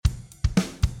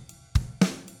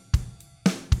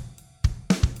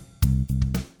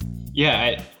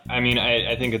Yeah,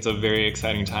 I think it's a very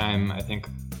exciting time. I think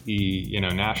the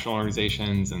national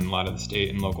organizations and a lot of the state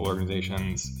and local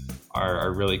organizations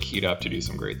are really keyed up to do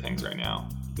some great things right now.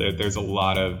 There's a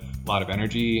lot of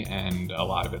energy, and a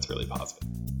lot of it's really positive.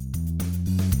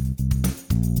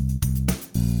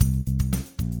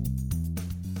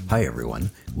 Hi,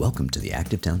 everyone. Welcome to the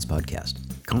Active Towns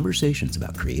Podcast, conversations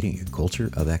about creating a culture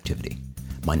of activity.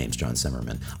 My name's John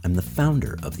Simmerman. I'm the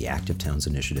founder of the Active Towns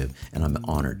Initiative, and I'm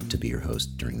honored to be your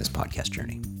host during this podcast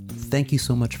journey. Thank you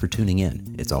so much for tuning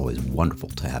in. It's always wonderful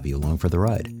to have you along for the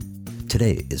ride.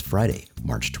 Today is Friday,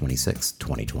 March 26,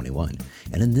 2021,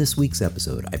 and in this week's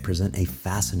episode, I present a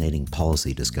fascinating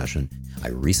policy discussion I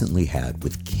recently had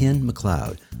with Ken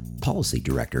McLeod, Policy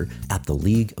Director at the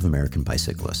League of American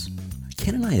Bicyclists.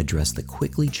 Ken and I address the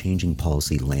quickly changing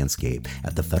policy landscape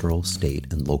at the federal,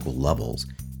 state, and local levels,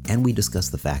 and we discuss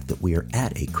the fact that we are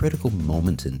at a critical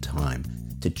moment in time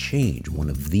to change one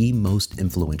of the most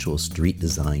influential street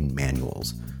design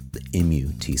manuals, the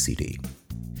MUTCD.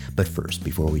 But first,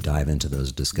 before we dive into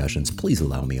those discussions, please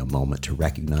allow me a moment to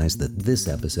recognize that this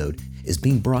episode is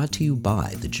being brought to you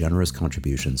by the generous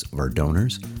contributions of our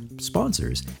donors,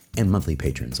 sponsors, and monthly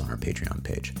patrons on our Patreon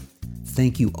page.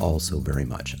 Thank you all so very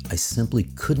much. I simply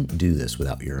couldn't do this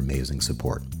without your amazing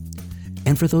support.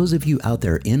 And for those of you out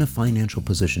there in a financial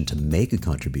position to make a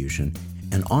contribution,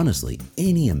 and honestly,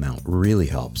 any amount really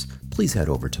helps, please head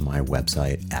over to my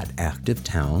website at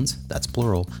activetowns, that's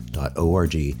plural,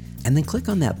 .org, and then click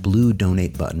on that blue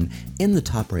donate button in the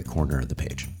top right corner of the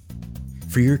page.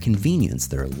 For your convenience,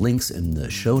 there are links in the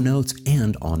show notes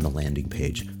and on the landing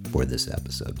page for this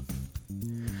episode.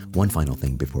 One final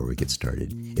thing before we get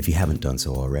started. If you haven't done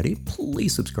so already,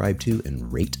 please subscribe to and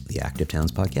rate the Active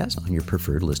Towns Podcast on your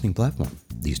preferred listening platform.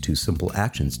 These two simple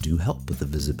actions do help with the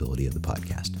visibility of the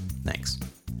podcast. Thanks.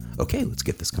 Okay, let's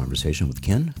get this conversation with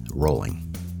Ken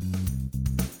rolling.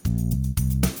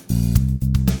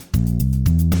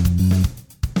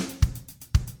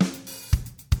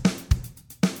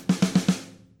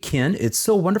 Ken, it's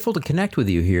so wonderful to connect with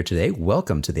you here today.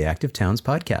 Welcome to the Active Towns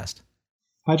Podcast.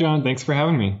 Hi, John. Thanks for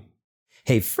having me.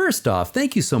 Hey, first off,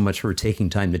 thank you so much for taking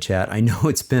time to chat. I know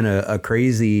it's been a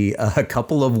crazy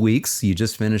couple of weeks. You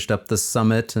just finished up the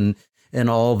summit and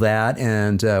all that.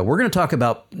 And we're going to talk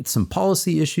about some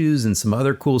policy issues and some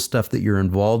other cool stuff that you're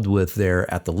involved with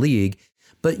there at the League.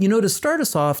 But, to start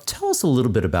us off, tell us a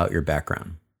little bit about your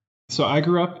background. So I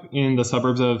grew up in the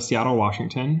suburbs of Seattle,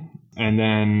 Washington, and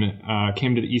then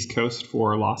came to the East Coast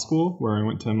for law school, where I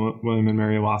went to William &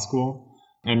 Mary Law School,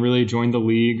 and really joined the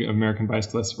League of American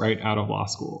Bicyclists right out of law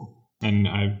school. And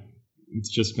it's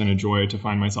just been a joy to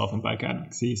find myself in bike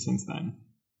advocacy since then.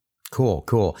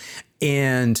 Cool.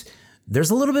 And there's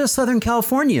a little bit of Southern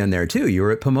California in there too. You were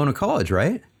at Pomona College,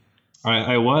 right?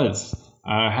 I was.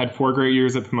 I had 4 great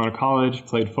years at Pomona College,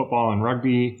 played football and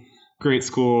rugby. Great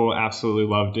school,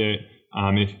 absolutely loved it.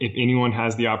 If anyone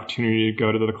has the opportunity to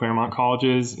go to the Claremont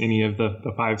colleges, any of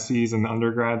the 5 Cs in the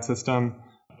undergrad system,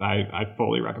 I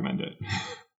fully recommend it.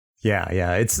 Yeah.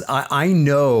 I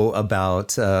know about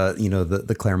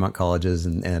the Claremont colleges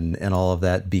and all of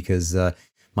that because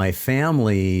my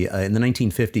family in the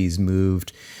 1950s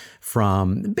moved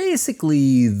from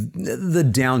basically the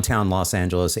downtown Los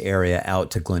Angeles area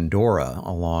out to Glendora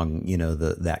along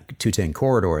that 210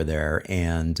 corridor there,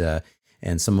 and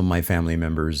some of my family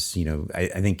members, I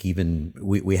think even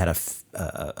we had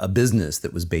a business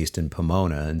that was based in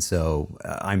Pomona. And so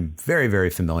I'm very, very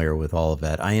familiar with all of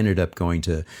that. I ended up going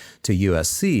to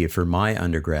USC for my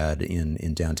undergrad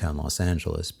in downtown Los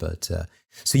Angeles. But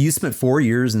so you spent 4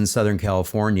 years in Southern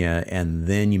California, and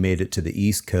then you made it to the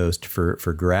East Coast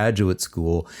for graduate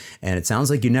school. And it sounds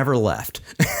like you never left.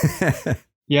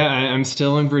 Yeah, I'm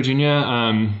still in Virginia.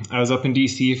 I was up in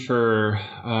DC for,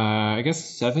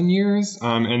 7 years.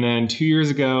 And then 2 years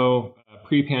ago,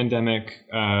 pre-pandemic,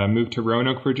 moved to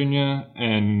Roanoke, Virginia,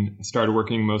 and started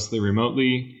working mostly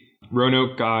remotely.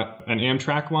 Roanoke got an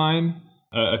Amtrak line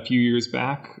a few years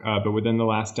back, but within the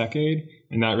last decade.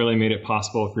 And that really made it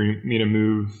possible for me to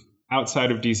move outside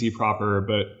of DC proper,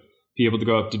 but be able to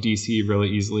go up to DC really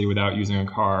easily without using a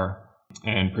car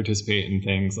and participate in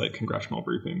things like congressional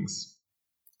briefings.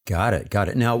 Got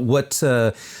it. Now, what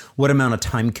amount of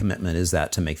time commitment is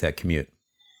that to make that commute?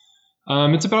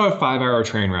 It's about a 5-hour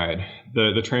train ride.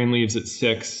 The train leaves at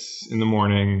 6 in the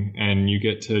morning, and you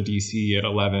get to DC at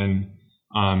 11.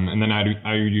 And then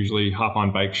I usually hop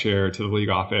on bike share to the League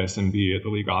office and be at the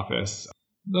League office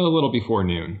a little before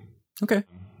noon. Okay.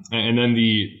 And then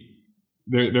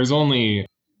there's only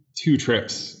 2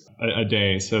 trips a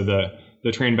day, so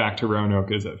the train back to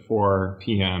Roanoke is at 4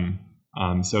 p.m.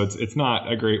 So it's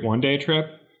not a great one-day trip,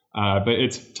 But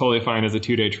it's totally fine as a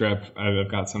 2-day trip. I've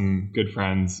got some good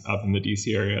friends up in the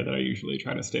DC area that I usually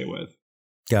try to stay with.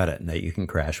 Got it. That you can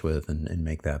crash with and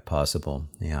make that possible.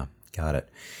 Yeah, got it.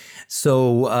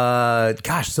 So,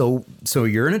 so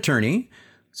you're an attorney.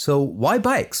 So why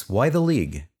bikes? Why the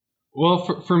league?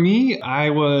 Well, for me,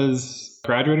 I was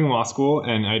graduating law school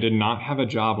and I did not have a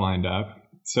job lined up.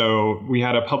 So we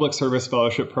had a public service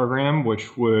fellowship program,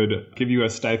 which would give you a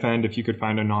stipend if you could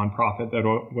find a nonprofit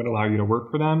that would allow you to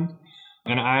work for them.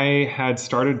 And I had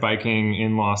started biking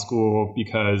in law school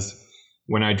because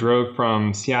when I drove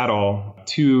from Seattle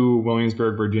to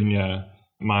Williamsburg, Virginia,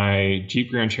 my Jeep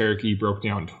Grand Cherokee broke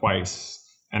down twice.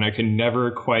 And I could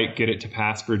never quite get it to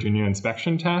pass Virginia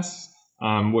inspection tests,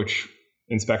 which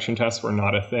inspection tests were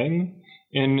not a thing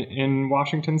in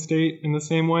Washington State in the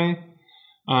same way.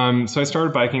 So I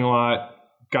started biking a lot,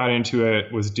 got into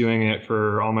it, was doing it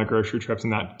for all my grocery trips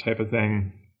and that type of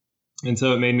thing. And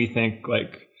so it made me think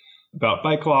about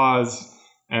bike laws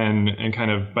and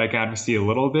kind of bike advocacy a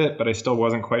little bit, but I still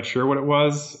wasn't quite sure what it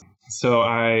was. So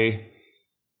I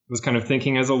was kind of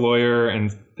thinking as a lawyer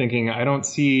and thinking, I don't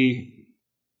see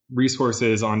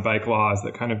resources on bike laws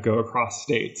that kind of go across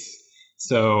states.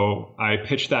 So I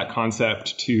pitched that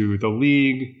concept to the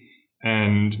league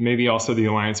and maybe also the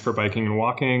Alliance for Biking and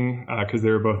Walking, because they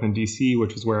were both in DC,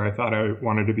 which is where I thought I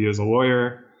wanted to be as a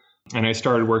lawyer. And I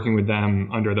started working with them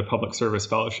under the Public Service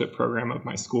Fellowship program of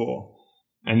my school.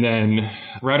 And then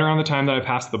right around the time that I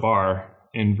passed the bar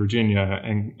in Virginia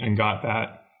and got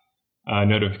that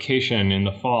notification in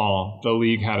the fall, the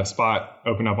league had a spot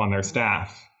open up on their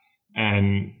staff.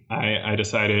 And I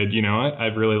decided, you know what,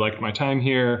 I've really liked my time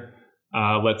here.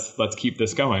 Let's keep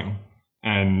this going.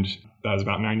 And that was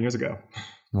about 9 years ago.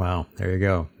 Wow. There you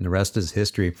go. The rest is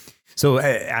history. So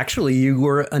actually, you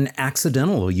were an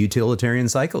accidental utilitarian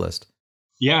cyclist.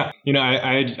 Yeah. You know,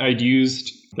 I'd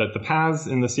used the paths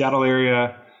in the Seattle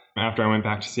area after I went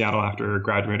back to Seattle after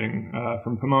graduating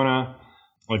from Pomona.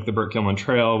 Like the Burt Gilman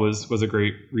Trail was a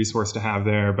great resource to have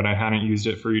there, but I hadn't used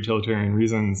it for utilitarian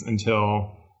reasons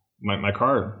until my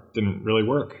car didn't really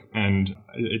work and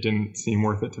it didn't seem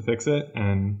worth it to fix it.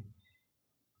 And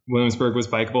Williamsburg was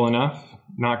bikeable enough.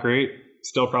 Not great.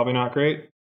 Still probably not great.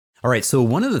 All right. So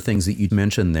one of the things that you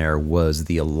mentioned there was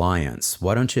the Alliance.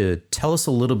 Why don't you tell us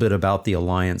a little bit about the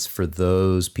Alliance for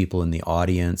those people in the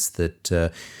audience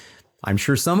that I'm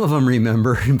sure some of them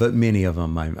remember, but many of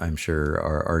them I'm sure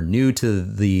are new to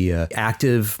the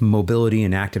active mobility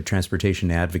and active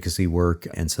transportation advocacy work.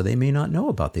 And so they may not know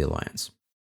about the Alliance.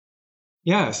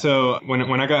 Yeah, so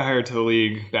when I got hired to the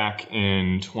league back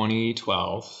in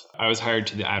 2012, I was hired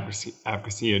to the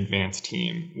Advocacy Advance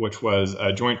team, which was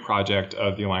a joint project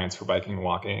of the Alliance for Biking and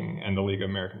Walking and the League of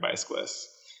American Bicyclists.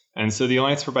 And so the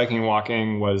Alliance for Biking and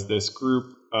Walking was this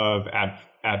group of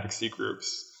advocacy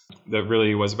groups that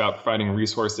really was about providing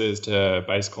resources to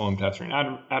bicycle and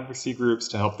pedestrian advocacy groups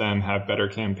to help them have better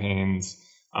campaigns,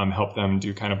 help them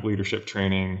do kind of leadership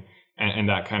training, and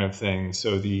that kind of thing.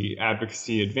 So the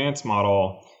Advocacy Advance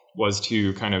model was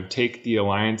to kind of take the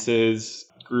Alliance's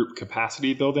group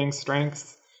capacity building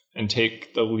strengths and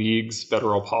take the league's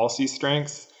federal policy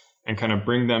strengths and kind of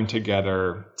bring them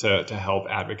together to help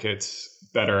advocates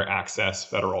better access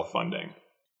federal funding.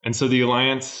 And so the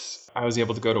Alliance, I was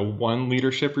able to go to one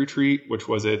leadership retreat, which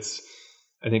was its,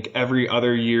 I think, every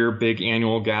other year big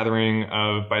annual gathering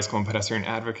of bicycle and pedestrian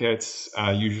advocates,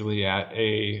 usually at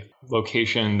a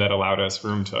location that allowed us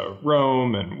room to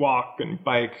roam and walk and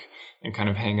bike and kind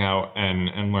of hang out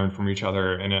and learn from each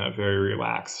other in a very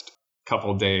relaxed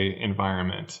couple-day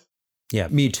environment. Yeah,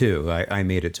 me too. I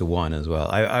made it to one as well.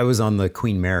 I was on the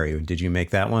Queen Mary. Did you make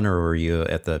that one or were you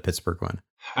at the Pittsburgh one?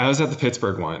 I was at the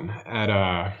Pittsburgh one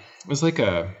it was like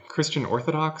a Christian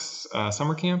Orthodox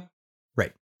summer camp.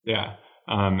 Right. Yeah.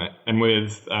 And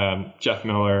with Jeff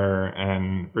Miller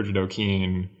and Bridget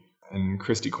O'Keefe and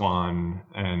Christy Kwan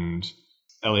and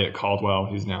Elliot Caldwell,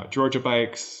 who's now at Georgia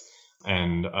Bikes,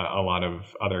 and a lot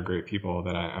of other great people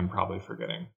that I'm probably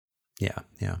forgetting. Yeah,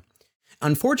 yeah.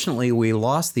 Unfortunately, we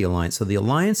lost the Alliance, so the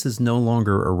Alliance is no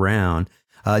longer around.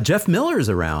 Jeff Miller's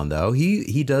around, though.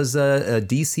 He does a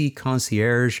DC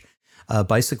concierge,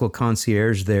 bicycle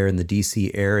concierge there in the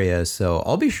DC area. So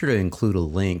I'll be sure to include a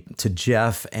link to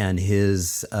Jeff and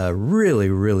his really,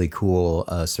 really cool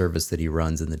service that he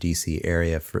runs in the DC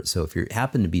area. So if you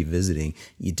happen to be visiting,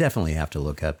 you definitely have to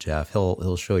look up Jeff.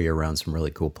 He'll show you around some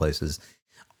really cool places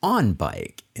on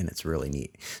bike, and it's really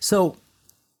neat. So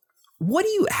what do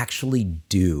you actually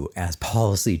do as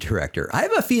policy director? I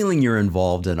have a feeling you're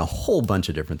involved in a whole bunch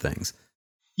of different things.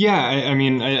 Yeah, I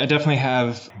mean, I definitely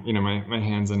have, my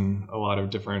hands in a lot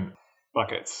of different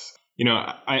buckets.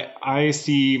 I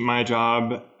see my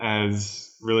job as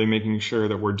really making sure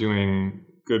that we're doing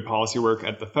good policy work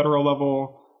at the federal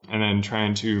level, and then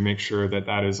trying to make sure that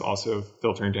that is also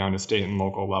filtering down to state and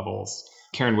local levels.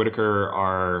 Karen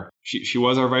Whitaker, she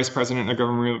was our vice president of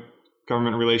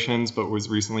government relations, but was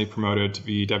recently promoted to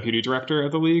be deputy director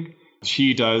of the League.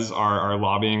 She does our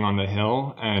lobbying on the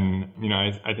Hill. And,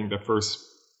 I think the first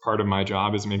part of my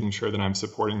job is making sure that I'm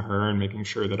supporting her and making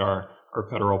sure that our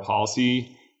federal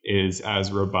policy is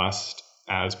as robust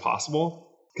as possible.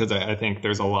 Because I think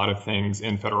there's a lot of things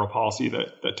in federal policy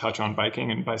that touch on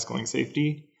biking and bicycling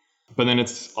safety. But then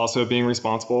it's also being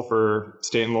responsible for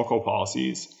state and local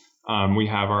policies. We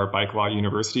have our Bike Law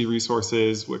University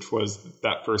resources, which was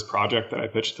that first project that I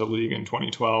pitched to the League in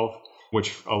 2012,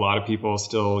 which a lot of people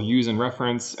still use and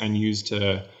reference and use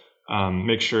to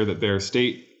make sure that their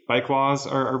state bike laws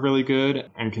are really good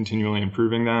and continually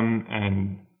improving them.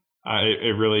 And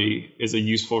it really is a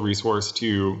useful resource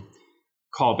to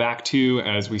call back to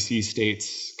as we see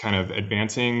states kind of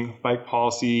advancing bike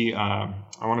policy. I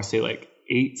want to say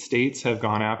 8 states have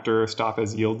gone after stop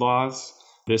as yield laws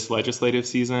this legislative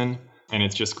season, and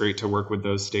it's just great to work with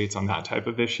those states on that type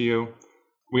of issue.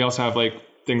 We also have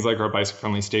things like our Bicycle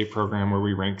Friendly State program, where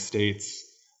we rank states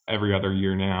every other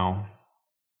year now,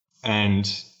 and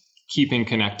keeping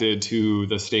connected to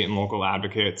the state and local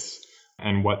advocates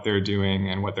and what they're doing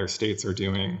and what their states are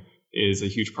doing is a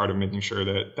huge part of making sure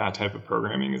that that type of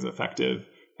programming is effective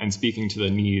and speaking to the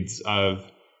needs of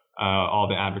all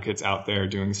the advocates out there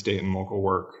doing state and local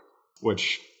work,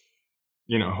 which,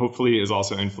 hopefully is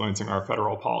also influencing our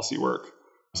federal policy work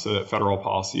so that federal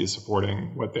policy is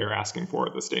supporting what they're asking for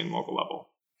at the state and local level.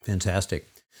 Fantastic.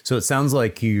 So it sounds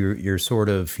like you're sort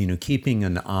of, keeping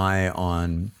an eye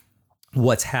on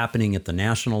what's happening at the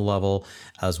national level,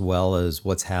 as well as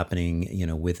what's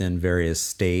happening, within various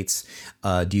states.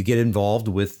 Do you get involved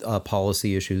with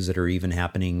policy issues that are even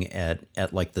happening at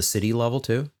the city level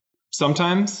too?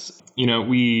 Sometimes,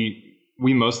 we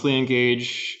mostly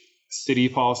engage city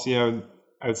policy,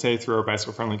 I would say, through our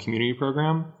Bicycle Friendly Community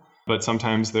program. But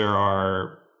sometimes there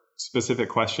are specific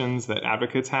questions that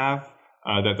advocates have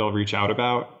that they'll reach out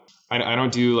about. I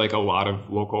don't do a lot of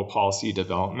local policy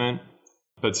development,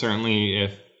 but certainly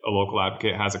if a local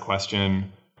advocate has a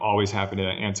question, always happy to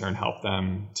answer and help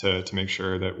them to make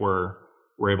sure that we're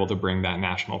able to bring that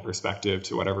national perspective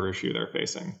to whatever issue they're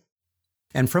facing.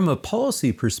 And from a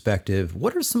policy perspective,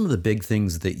 what are some of the big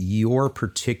things that you're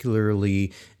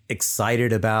particularly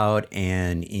excited about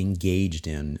and engaged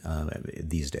in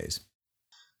these days?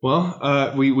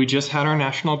 Well, we just had our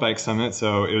National Bike Summit,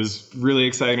 so it was really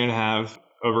exciting to have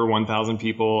over 1,000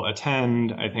 people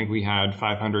attend. I think we had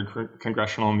 500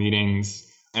 congressional meetings,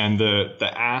 and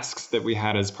the asks that we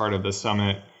had as part of the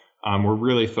summit were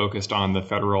really focused on the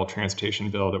federal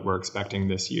transportation bill that we're expecting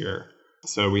this year.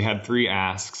 So we had 3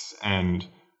 asks, and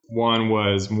one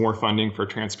was more funding for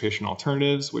transportation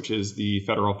alternatives, which is the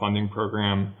federal funding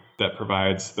program that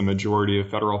provides the majority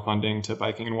of federal funding to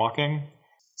biking and walking.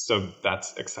 So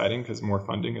that's exciting because more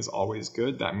funding is always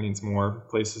good. That means more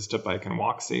places to bike and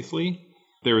walk safely.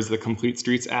 There was the Complete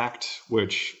Streets Act,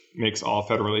 which makes all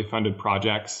federally funded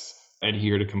projects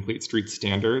adhere to Complete Streets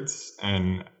standards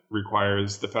and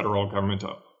requires the federal government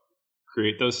to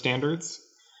create those standards.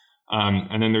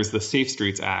 And then there's the Safe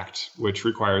Streets Act, which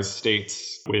requires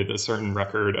states with a certain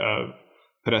record of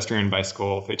pedestrian and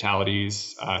bicycle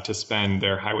fatalities to spend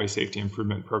their Highway Safety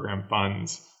Improvement Program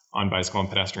funds on bicycle and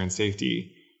pedestrian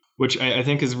safety, which I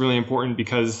think is really important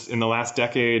because in the last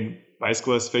decade,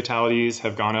 bicyclist fatalities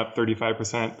have gone up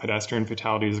 35%, pedestrian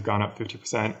fatalities have gone up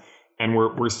 50%, and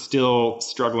we're still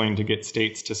struggling to get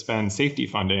states to spend safety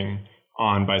funding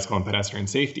on bicycle and pedestrian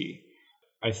safety.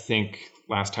 I think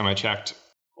last time I checked,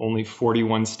 only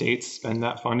 41 states spend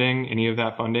any of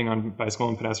that funding on bicycle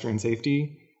and pedestrian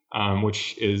safety,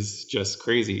 which is just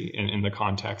crazy in the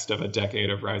context of a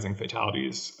decade of rising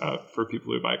fatalities for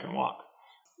people who bike and walk.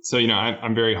 So,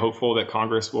 I'm very hopeful that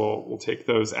Congress will take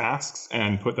those asks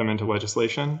and put them into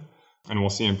legislation, and we'll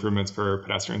see improvements for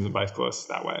pedestrians and bicyclists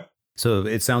that way. So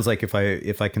it sounds like if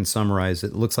I can summarize,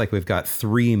 it looks like we've got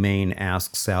 3 main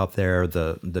asks out there: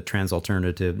 the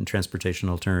transportation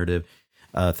alternative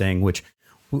thing, which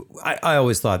I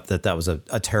always thought that was a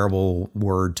terrible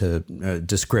word to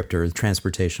descriptor,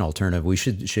 transportation alternative. We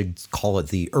should call it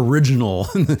the original,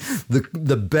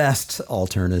 the best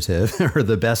alternative, or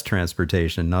the best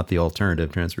transportation, not the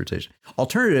alternative transportation.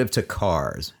 Alternative to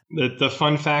cars. The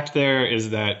fun fact there is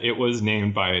that it was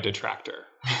named by a detractor.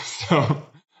 So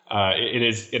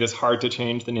it is hard to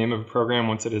change the name of a program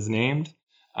once it is named,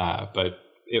 but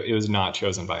it was not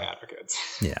chosen by advocates.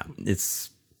 Yeah,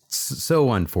 it's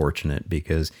so unfortunate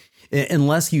because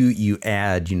unless you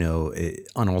add, an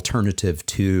alternative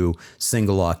to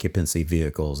single occupancy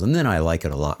vehicles, and then I like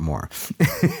it a lot more.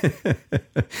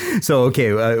 So,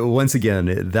 okay, once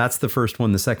again, that's the first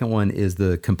one. The second one is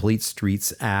the Complete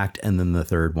Streets Act, and then the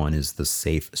third one is the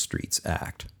Safe Streets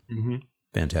Act. Mm-hmm.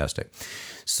 Fantastic.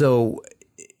 So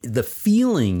the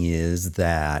feeling is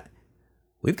that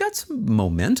we've got some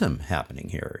momentum happening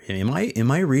here. Am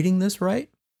I reading this right?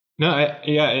 No,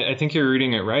 I think you're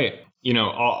reading it right.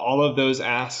 All of those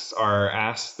asks are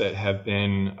asks that have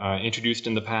been introduced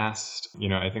in the past.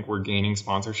 I think we're gaining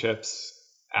sponsorships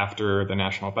after the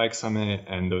National Bike Summit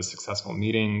and those successful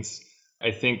meetings.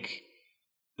 I think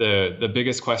the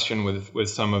biggest question with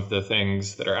some of the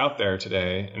things that are out there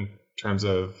today in terms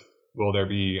of will there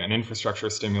be an infrastructure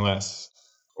stimulus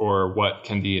or what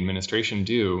can the administration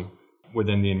do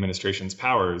within the administration's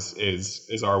powers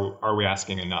is are we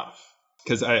asking enough?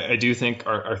 Because I do think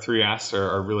our three asks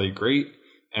are really great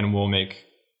and will make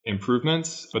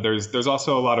improvements, but there's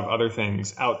also a lot of other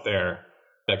things out there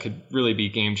that could really be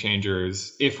game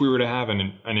changers if we were to have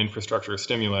an infrastructure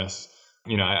stimulus.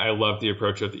 I love the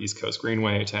approach of the East Coast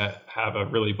Greenway to have a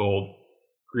really bold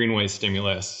Greenway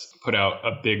stimulus, put out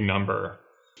a big number,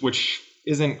 which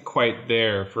isn't quite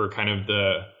there for kind of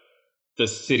the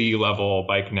city level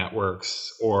bike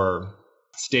networks or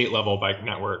state level bike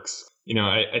networks.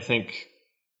 I think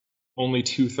only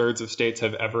 2/3 of states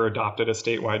have ever adopted a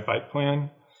statewide bike plan.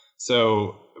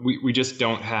 So we just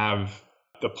don't have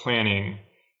the planning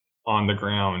on the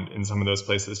ground in some of those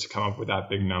places to come up with that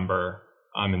big number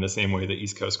in the same way the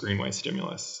East Coast Greenway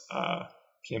stimulus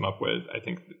came up with. I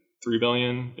think $3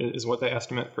 billion is what they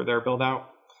estimate for their build out.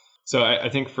 So I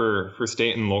think for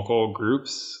state and local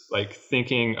groups, like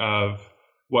thinking of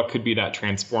what could be that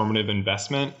transformative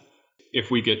investment if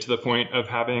we get to the point of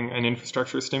having an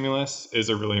infrastructure stimulus is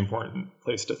a really important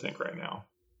place to think right now.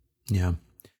 Yeah.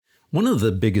 One of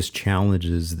the biggest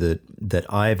challenges that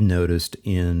I've noticed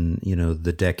in,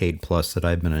 the decade plus that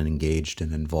I've been engaged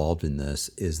and involved in this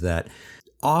is that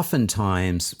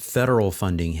oftentimes federal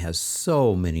funding has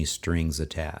so many strings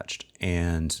attached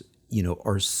and,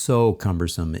 are so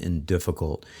cumbersome and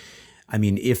difficult. I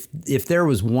mean, if there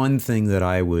was one thing that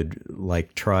I would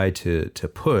try to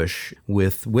push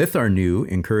with our new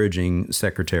encouraging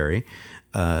Secretary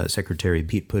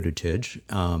Pete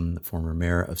Buttigieg, former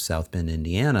mayor of South Bend,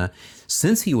 Indiana,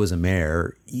 since he was a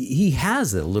mayor, he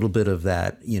has a little bit of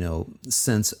that,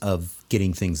 sense of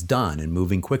getting things done and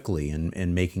moving quickly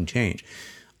and making change.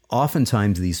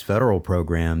 Oftentimes these federal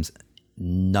programs,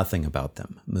 nothing about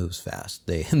them moves fast.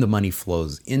 And the money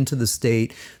flows into the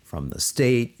state, from the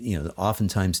state,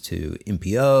 oftentimes to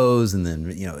MPOs, and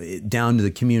then, down to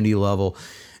the community level.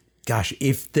 Gosh,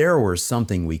 if there were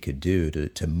something we could do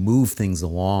to move things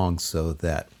along so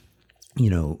that,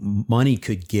 money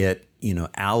could get,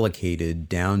 allocated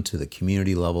down to the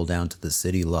community level, down to the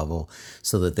city level,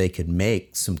 so that they could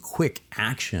make some quick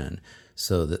action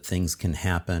so that things can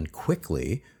happen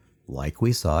quickly, like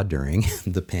we saw during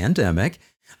the pandemic,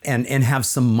 and have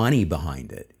some money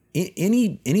behind it.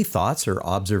 Any thoughts or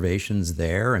observations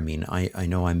there? I mean, I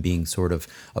know I'm being sort of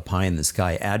a pie in the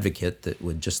sky advocate that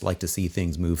would just like to see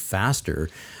things move faster.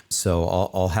 So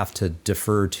I'll have to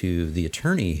defer to the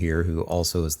attorney here, who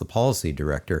also is the policy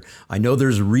director. I know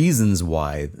there's reasons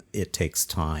why it takes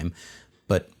time,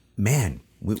 but man,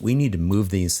 we need to move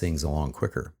these things along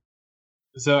quicker.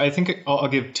 So I think I'll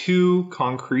give two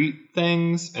concrete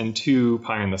things and two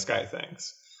pie in the sky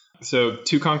things. So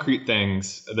two concrete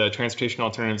things: the Transportation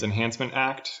Alternatives Enhancement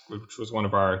Act, which was one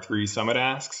of our three summit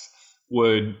asks,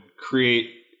 would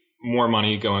create more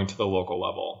money going to the local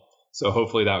level. So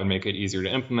hopefully that would make it easier to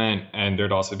implement, and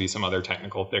there'd also be some other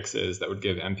technical fixes that would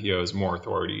give MPOs more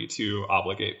authority to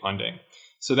obligate funding.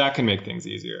 So that can make things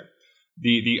easier.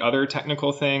 The other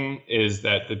technical thing is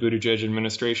that the Buttigieg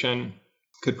administration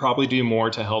could probably do more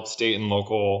to help state and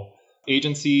local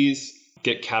agencies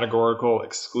get categorical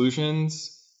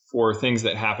exclusions for things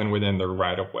that happen within the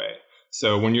right-of-way.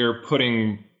 So when you're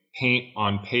putting paint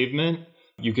on pavement,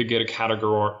 you could get a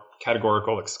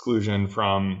categorical exclusion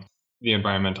from the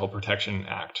Environmental Protection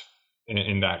Act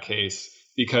in that case,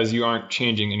 because you aren't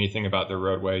changing anything about the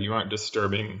roadway, you aren't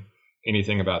disturbing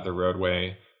anything about the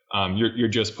roadway, you're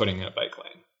just putting in a bike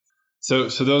lane. So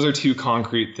those are two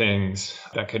concrete things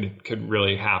that could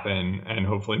really happen and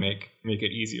hopefully make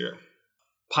it easier.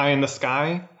 Pie in the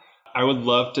sky, I would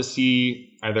love to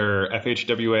see either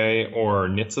FHWA or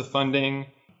NHTSA funding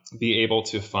be able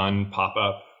to fund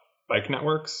pop-up bike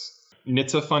networks.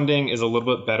 NHTSA funding is a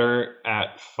little bit better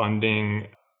at funding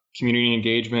community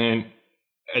engagement,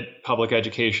 public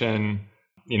education,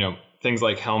 things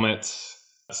like helmets,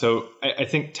 So I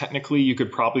think technically you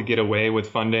could probably get away with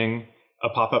funding a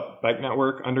pop-up bike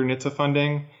network under NHTSA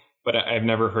funding, but I've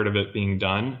never heard of it being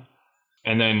done.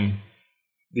 And then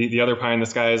the other pie in the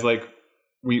sky is like,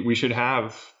 we should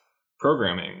have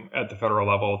programming at the federal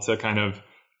level to kind of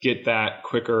get that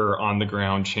quicker on the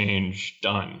ground change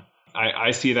done.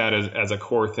 I see that as a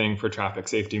core thing for traffic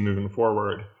safety moving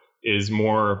forward, is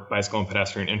more bicycle and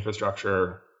pedestrian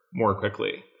infrastructure more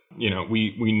quickly.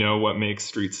 We know what makes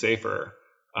streets safer,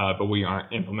 but we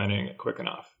aren't implementing it quick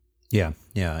enough. Yeah.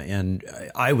 And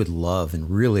I would love and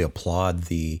really applaud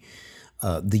the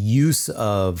use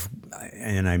of,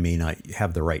 and I may not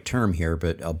have the right term here,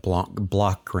 but a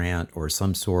block grant or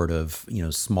some sort of,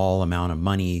 small amount of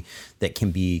money that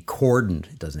can be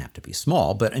cordoned. It doesn't have to be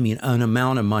small, but an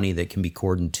amount of money that can be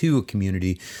cordoned to a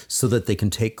community so that they can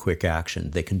take quick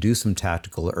action. They can do some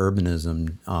tactical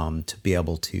urbanism to be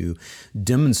able to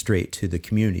demonstrate to the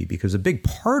community, because a big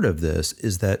part of this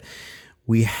is that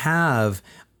we have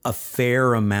a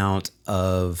fair amount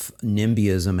of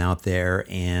NIMBYism out there,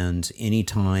 and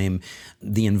anytime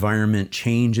the environment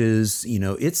changes,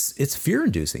 it's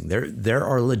fear-inducing. There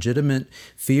are legitimate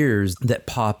fears that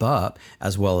pop up,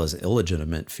 as well as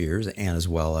illegitimate fears, and as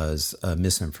well as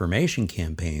misinformation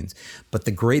campaigns. But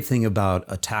the great thing about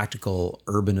a tactical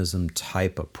urbanism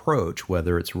type approach,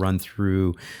 whether it's run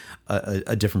through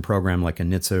a different program like a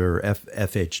NHTSA or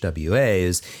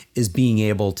FHWA, is being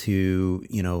able to,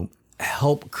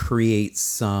 help create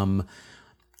some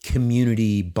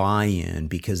community buy-in,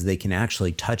 because they can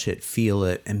actually touch it, feel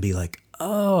it, and be like,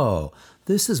 oh,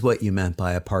 this is what you meant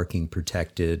by a parking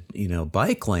protected,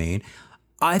 bike lane.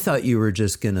 I thought you were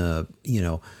just gonna,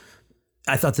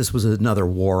 I thought this was another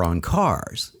war on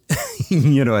cars.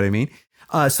 You know what I mean?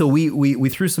 So we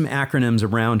threw some acronyms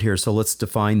around here, so let's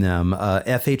define them.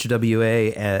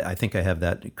 FHWA, I think I have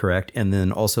that correct, and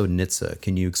then also NHTSA.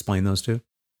 Can you explain those two?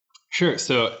 Sure.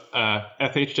 So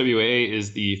FHWA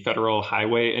is the Federal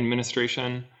Highway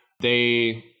Administration.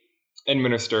 They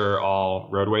administer all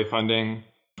roadway funding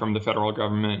from the federal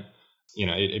government.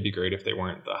 It'd be great if they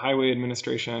weren't the Highway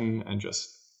Administration and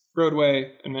just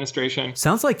Roadway Administration.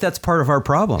 Sounds like that's part of our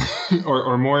problem.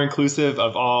 or more inclusive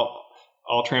of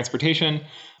all transportation.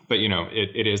 But,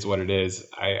 it is what it is.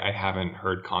 I haven't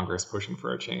heard Congress pushing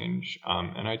for a change.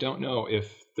 And I don't know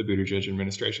if the Buttigieg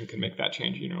administration can make that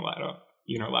change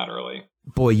unilaterally.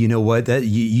 Boy, you know what? That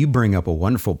you bring up a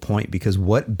wonderful point, because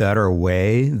what better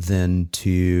way than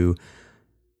to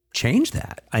change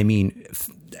that? I mean,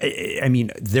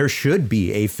 there should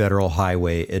be a federal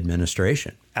highway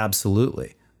administration.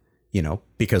 Absolutely.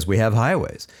 Because we have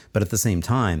highways. But at the same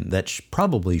time, that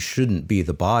probably shouldn't be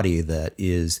the body that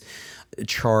is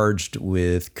charged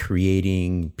with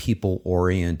creating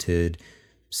people-oriented,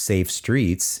 safe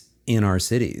streets in our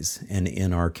cities and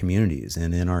in our communities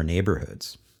and in our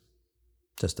neighborhoods.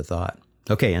 Just a thought.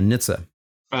 Okay, and NHTSA.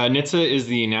 NHTSA is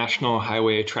the National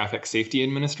Highway Traffic Safety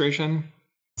Administration.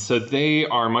 So they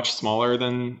are much smaller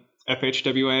than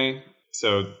FHWA.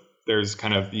 So there's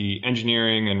kind of the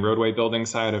engineering and roadway building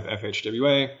side of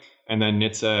FHWA. And then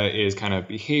NHTSA is kind of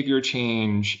behavior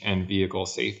change and vehicle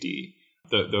safety.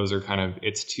 Those are kind of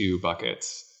its two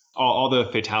buckets. All the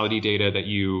fatality data that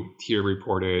you hear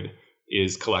reported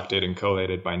is collected and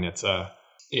collated by NHTSA.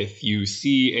 If you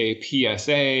see a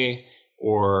PSA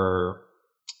or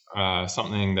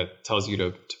something that tells you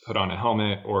to put on a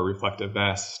helmet or reflective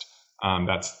vest,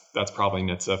 that's probably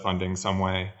NHTSA funding some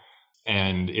way.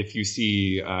 And if you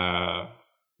see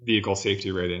vehicle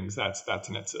safety ratings, that's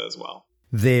NHTSA as well.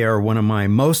 They are one of my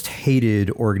most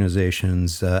hated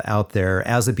organizations out there.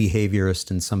 As a behaviorist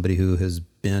and somebody who has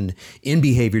been in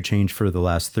behavior change for the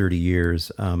last 30 years,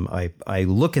 I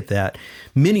look at that,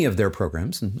 many of their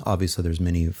programs, and obviously there's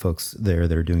many folks there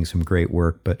that are doing some great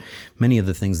work, but many of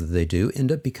the things that they do end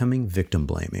up becoming victim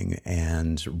blaming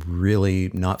and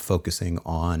really not focusing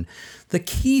on the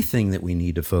key thing that we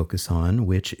need to focus on,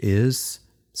 which is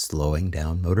slowing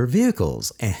down motor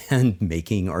vehicles and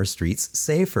making our streets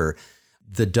safer.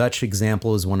 The Dutch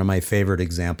example is one of my favorite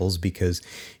examples because,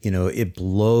 it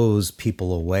blows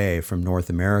people away from North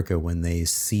America when they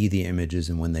see the images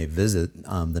and when they visit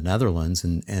the Netherlands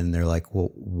and they're like,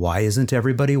 well, why isn't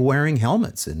everybody wearing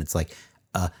helmets? And it's like,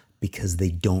 because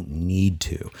they don't need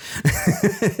to.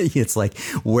 It's like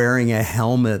wearing a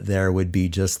helmet there would be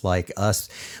just like us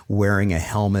wearing a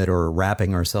helmet or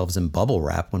wrapping ourselves in bubble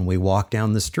wrap when we walk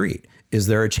down the street. Is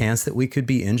there a chance that we could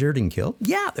be injured and killed?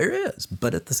 Yeah, there is.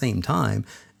 But at the same time,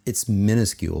 it's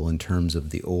minuscule in terms of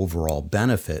the overall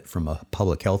benefit from a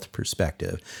public health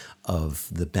perspective of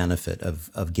the benefit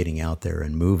of getting out there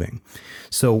and moving.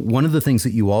 So one of the things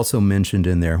that you also mentioned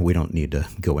in there, we don't need to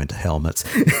go into helmets.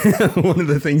 One of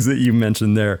the things that you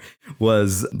mentioned there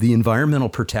was the Environmental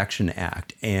Protection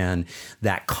Act and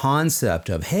that concept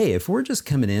of, hey, if we're just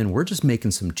coming in, we're just making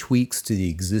some tweaks to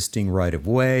the existing right of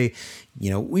way,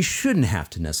 we shouldn't have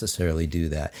to necessarily do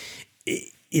that.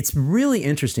 It's really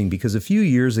interesting because a few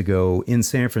years ago in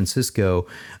San Francisco,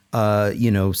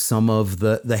 some of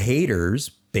the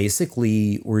haters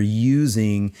basically were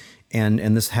using,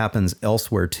 and this happens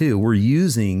elsewhere too, we're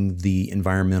using the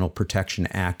Environmental Protection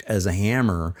Act as a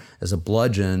hammer, as a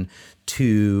bludgeon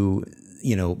to,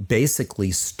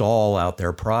 basically stall out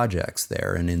their projects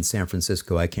there. And in San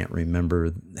Francisco, I can't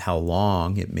remember how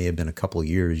long, it may have been a couple of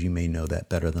years, you may know that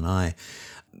better than I,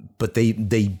 but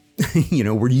they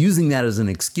we're using that as an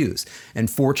excuse. And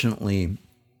fortunately,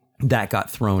 that got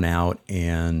thrown out,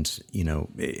 and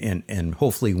and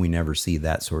hopefully we never see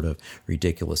that sort of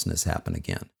ridiculousness happen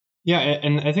again. Yeah,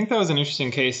 and I think that was an interesting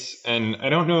case. And I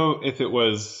don't know if it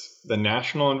was the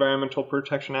National Environmental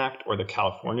Protection Act or the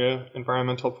California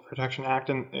Environmental Protection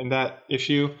Act in that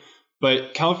issue.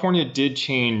 But California did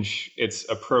change its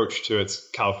approach to its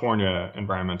California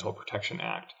Environmental Protection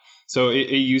Act. So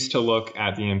it used to look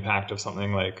at the impact of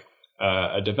something like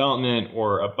a development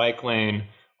or a bike lane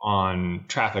on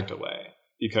traffic delay,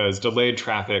 because delayed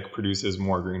traffic produces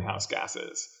more greenhouse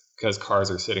gases because cars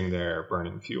are sitting there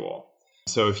burning fuel.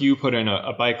 So if you put in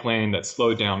a bike lane that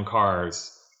slowed down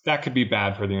cars, that could be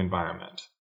bad for the environment.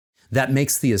 That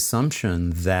makes the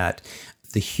assumption that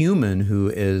the human, who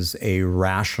is a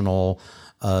rational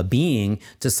being,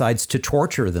 decides to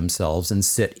torture themselves and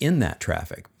sit in that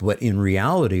traffic. But in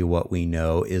reality, what we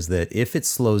know is that if it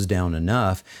slows down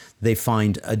enough, they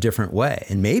find a different way,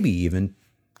 and maybe even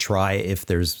try, if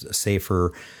there's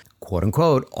safer, quote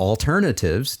unquote,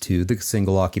 alternatives to the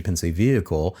single occupancy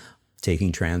vehicle,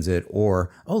 taking transit, or,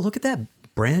 oh, look at that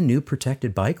brand new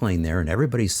protected bike lane there and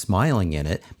everybody's smiling in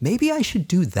it. Maybe I should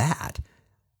do that.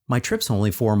 My trip's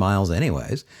only 4 miles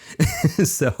anyways.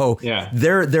 So yeah.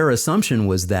 Their assumption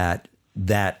was that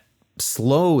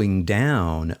slowing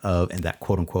down of, and that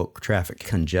quote unquote traffic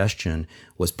congestion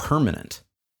was permanent.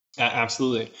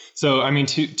 Absolutely. So, I mean,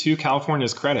 to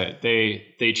California's credit,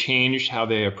 they changed how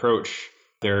they approach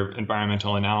their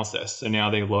environmental analysis. So now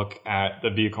they look at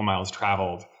the vehicle miles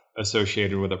traveled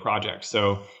associated with a project.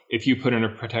 So if you put in a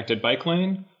protected bike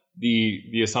lane,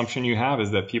 the assumption you have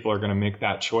is that people are going to make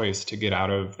that choice to get out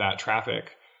of that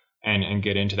traffic and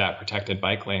get into that protected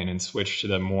bike lane and switch to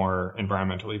the more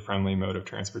environmentally friendly mode of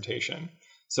transportation.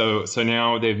 So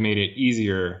now they've made it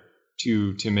easier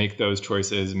to make those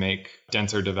choices, make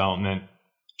denser development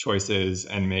choices,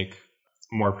 and make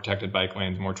more protected bike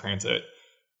lanes, more transit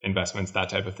investments, that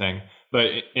type of thing. But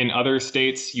in other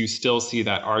states, you still see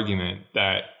that argument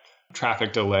that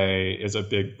traffic delay is a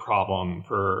big problem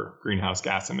for greenhouse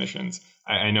gas emissions.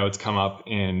 I know it's come up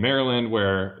in Maryland,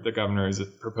 where the governor is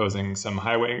proposing some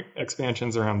highway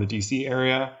expansions around the DC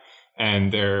area,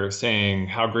 and they're saying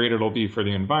how great it'll be for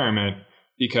the environment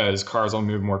because cars will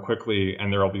move more quickly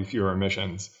and there will be fewer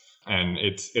emissions. And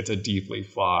it's a deeply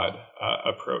flawed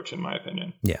approach, in my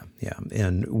opinion. Yeah.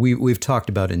 And we've talked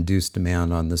about induced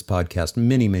demand on this podcast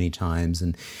many, many times.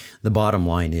 And the bottom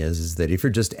line is that if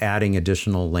you're just adding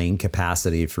additional lane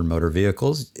capacity for motor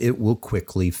vehicles, it will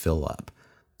quickly fill up.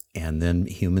 And then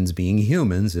humans being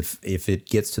humans, if it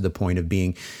gets to the point of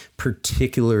being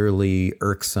particularly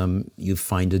irksome, you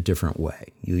find a different way.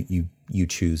 You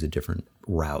choose a different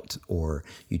route, or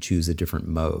you choose a different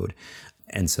mode.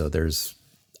 And so there's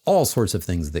all sorts of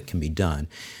things that can be done.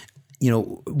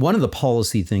 One of the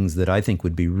policy things that I think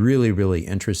would be really, really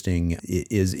interesting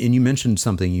is, and you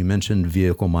mentioned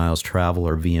vehicle miles travel,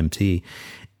 or VMT,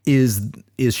 is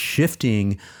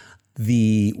shifting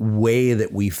the way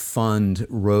that we fund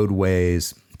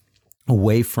roadways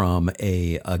away from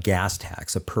a gas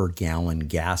tax, a per gallon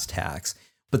gas tax.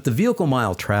 But the vehicle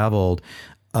mile traveled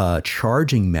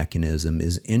charging mechanism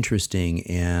is interesting,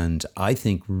 and I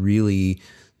think really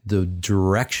the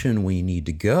direction we need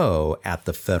to go at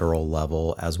the federal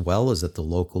level as well as at the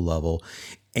local level.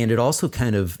 And it also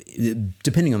kind of,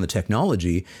 depending on the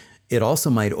technology, it also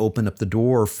might open up the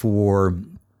door for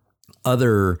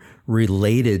other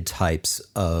related types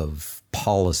of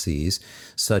policies,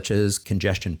 such as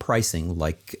congestion pricing,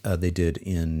 like they did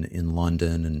in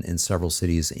London and in several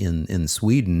cities in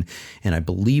Sweden. And I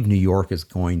believe New York is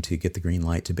going to get the green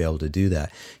light to be able to do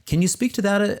that. Can you speak to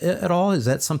that at all? Is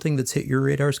that something that's hit your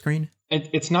radar screen?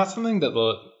 It's not something that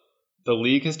the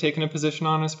league has taken a position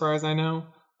on, as far as I know.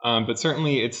 But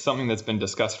certainly it's something that's been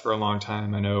discussed for a long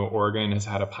time. I know Oregon has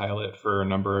had a pilot for a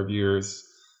number of years.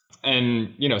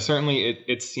 And, certainly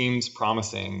it seems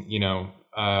promising.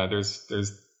 There's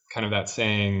kind of that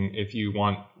saying, if you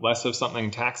want less of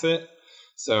something, tax it.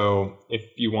 So if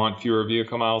you want fewer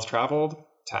vehicle miles traveled,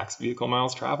 tax vehicle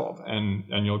miles traveled,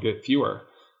 and you'll get fewer.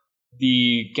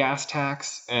 The gas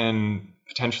tax and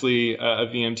potentially a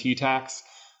VMT tax,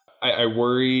 I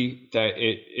worry that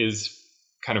it is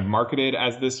kind of marketed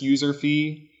as this user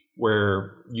fee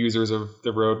where users of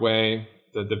the roadway,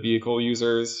 the vehicle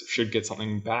users, should get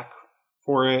something back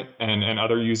for it, and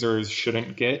other users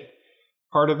shouldn't get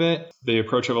part of it. The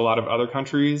approach of a lot of other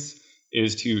countries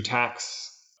is to tax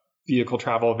vehicle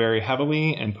travel very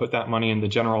heavily and put that money in the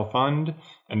general fund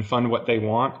and fund what they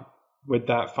want with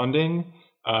that funding,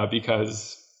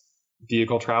 because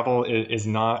vehicle travel is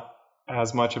not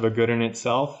as much of a good in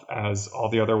itself as all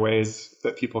the other ways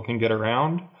that people can get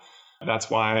around. That's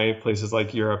why places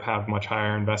like Europe have much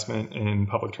higher investment in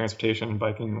public transportation,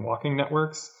 biking, and walking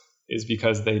networks, is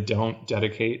because they don't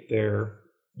dedicate their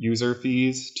user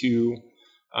fees to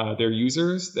their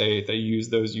users. They use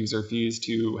those user fees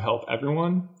to help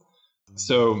everyone.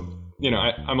 So,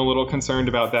 I'm a little concerned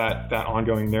about that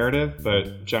ongoing narrative,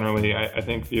 but generally I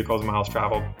think vehicles, miles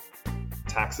traveled,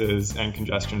 taxes, and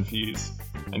congestion fees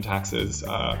and taxes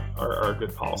are a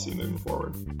good policy moving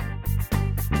forward.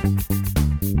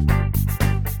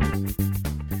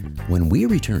 When we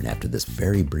return after this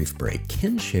very brief break,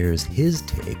 Ken shares his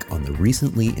take on the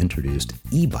recently introduced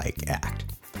E-Bike Act,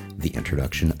 the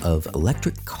introduction of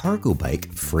electric cargo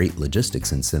bike freight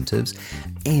logistics incentives,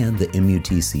 and the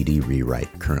MUTCD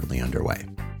rewrite currently underway.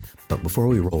 But before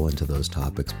we roll into those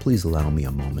topics, please allow me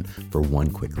a moment for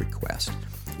one quick request.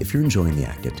 If you're enjoying the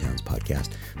Active Towns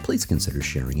podcast, please consider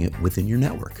sharing it within your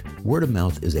network. Word of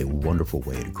mouth is a wonderful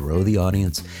way to grow the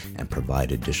audience and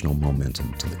provide additional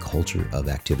momentum to the culture of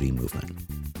activity movement.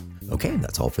 Okay,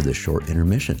 that's all for this short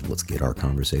intermission. Let's get our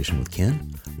conversation with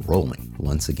Ken rolling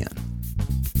once again.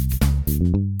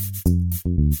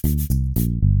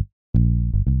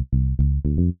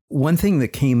 One thing that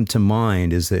came to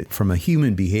mind is that from a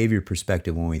human behavior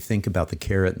perspective, when we think about the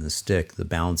carrot and the stick, the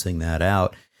balancing that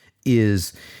out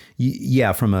is,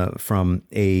 from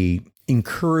a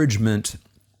encouragement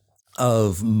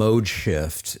of mode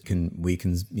shift, we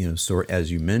can sort,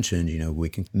 as you mentioned, we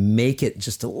can make it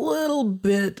just a little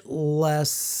bit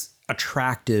less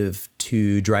attractive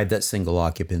to drive that single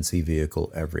occupancy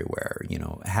vehicle everywhere,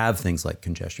 have things like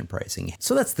congestion pricing.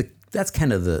 So that's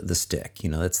kind of the stick,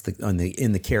 that's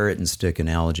in the carrot and stick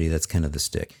analogy, that's kind of the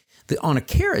stick. On a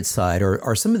carrot side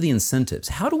are some of the incentives.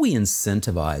 How do we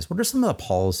incentivize? What are some of the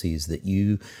policies that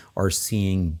you are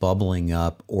seeing bubbling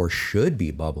up or should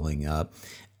be bubbling up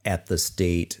at the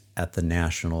state, at the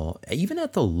national, even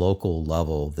at the local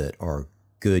level that are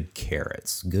good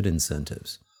carrots, good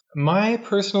incentives? My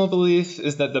personal belief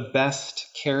is that the best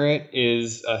carrot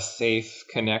is a safe,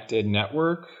 connected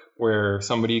network where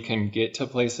somebody can get to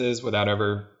places without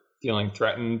ever feeling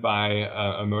threatened by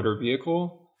a motor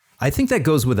vehicle. I think that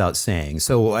goes without saying.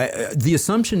 So the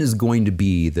assumption is going to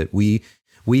be that we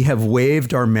have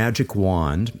waved our magic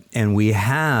wand and we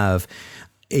have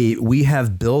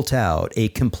built out a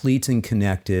complete and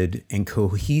connected and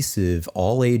cohesive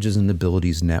all ages and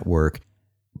abilities network.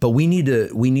 But we need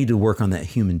to work on that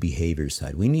human behavior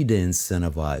side. We need to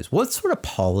incentivize. What sort of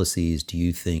policies do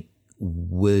you think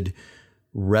would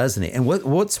resonate? And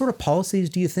what sort of policies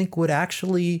do you think would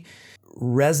actually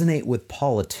resonate with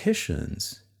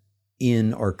politicians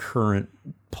in our current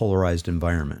polarized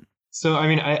environment? So,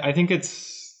 I think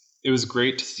it was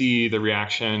great to see the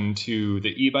reaction to the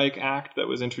E-Bike Act that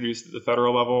was introduced at the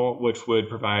federal level, which would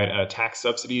provide a tax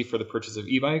subsidy for the purchase of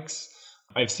e-bikes.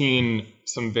 I've seen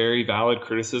some very valid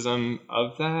criticism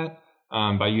of that.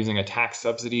 By using a tax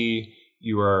subsidy,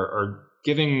 you are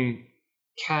giving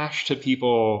cash to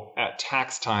people at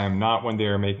tax time, not when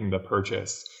they're making the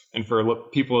purchase. And for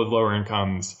people with lower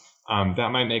incomes,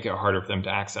 that might make it harder for them to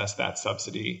access that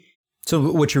subsidy.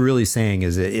 So what you're really saying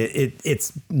is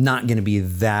it's not going to be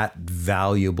that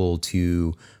valuable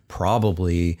to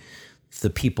probably the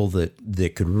people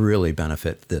that could really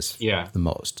benefit this the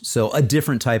most. So a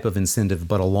different type of incentive,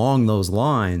 but along those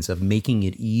lines of making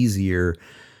it easier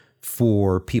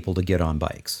for people to get on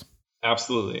bikes.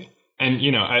 Absolutely. And,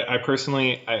 I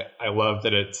personally, I love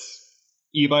that it's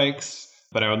e-bikes,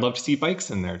 but I would love to see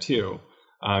bikes in there too.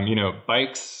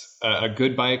 Bikes, a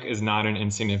good bike is not an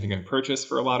insignificant purchase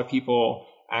for a lot of people.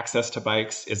 Access to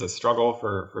bikes is a struggle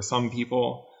for some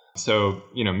people. So,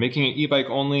 making it e-bike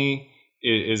only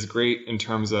is great in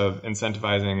terms of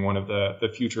incentivizing one of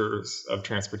the futures of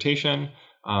transportation.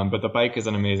 But the bike is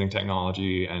an amazing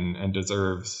technology and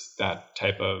deserves that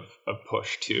type of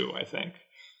push too, I think.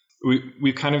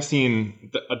 We've kind of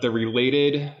seen the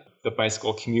related, the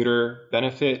Bicycle Commuter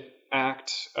Benefit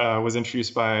Act was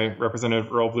introduced by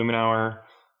Representative Earl Blumenauer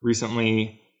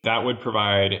recently. That would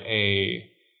provide a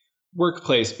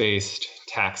workplace-based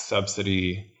tax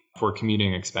subsidy for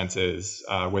commuting expenses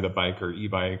with a bike or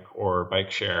e-bike or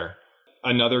bike share.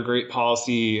 Another great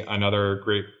policy, another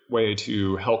great way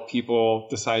to help people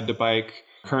decide to bike.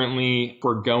 Currently,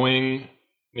 we're going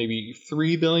maybe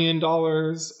 $3 billion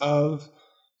of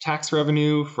tax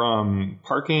revenue from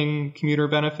parking commuter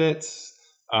benefits,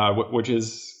 which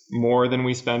is more than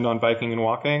we spend on biking and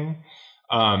walking,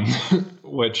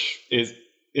 which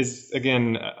is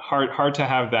again hard to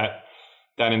have that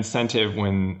incentive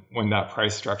when that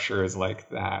price structure is like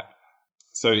that.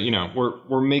 So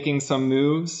we're making some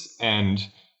moves, and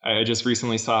I just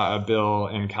recently saw a bill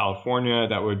in California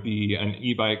that would be an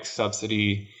e-bike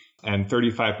subsidy, and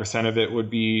 35% of it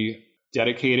would be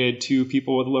dedicated to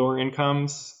people with lower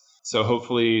incomes. So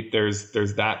hopefully there's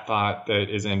that thought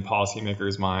that is in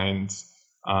policymakers' minds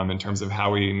in terms of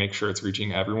how we make sure it's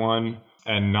reaching everyone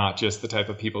and not just the type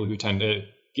of people who tend to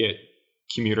get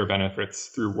commuter benefits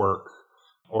through work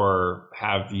or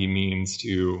have the means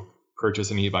to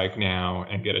purchase an e-bike now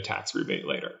and get a tax rebate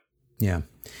later. Yeah.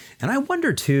 And I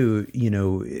wonder too,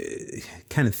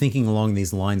 kind of thinking along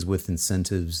these lines with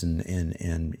incentives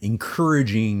and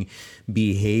encouraging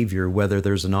behavior, whether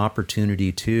there's an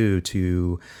opportunity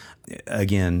to,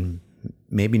 again,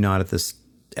 maybe not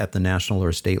at the national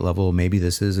or state level, maybe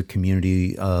this is a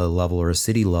community level or a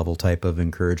city level type of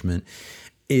encouragement,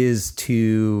 is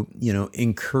to,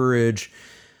 encourage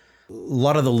a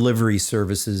lot of the livery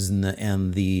services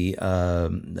and the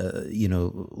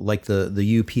like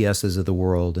the UPSs of the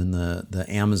world and the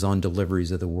Amazon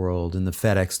deliveries of the world and the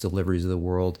FedEx deliveries of the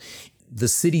world. The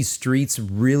city streets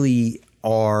really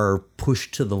are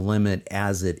pushed to the limit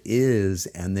as it is,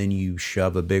 and then you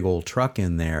shove a big old truck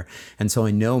in there. And so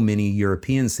I know many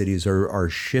European cities are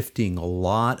shifting a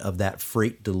lot of that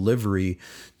freight delivery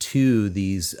to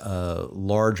these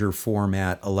larger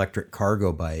format electric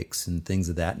cargo bikes and things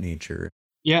of that nature.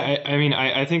 Yeah,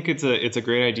 I think it's a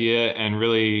great idea, and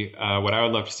really what I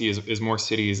would love to see is more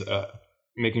cities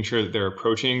making sure that they're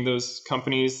approaching those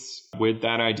companies with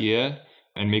that idea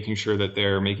and making sure that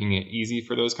they're making it easy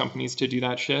for those companies to do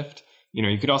that shift.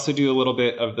 You could also do a little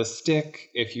bit of the stick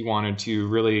if you wanted to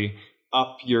really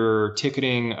up your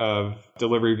ticketing of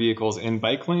delivery vehicles in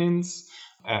bike lanes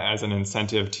as an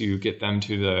incentive to get them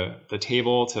to the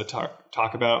table to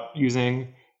talk about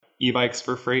using e-bikes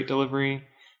for freight delivery.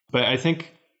 But I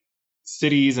think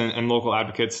cities and local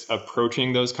advocates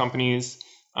approaching those companies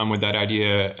with that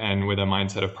idea and with a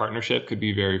mindset of partnership could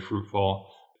be very fruitful.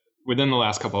 Within the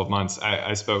last couple of months,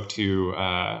 I spoke to,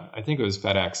 I think it was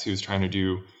FedEx, who's trying to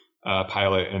do a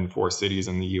pilot in 4 cities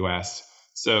in the U.S.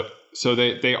 So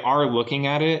they are looking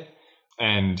at it,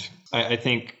 and I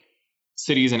think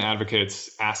cities and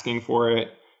advocates asking for it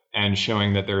and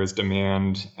showing that there is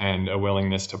demand and a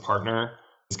willingness to partner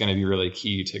is going to be really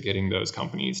key to getting those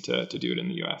companies to do it in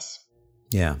the U.S.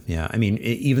 Yeah. I mean,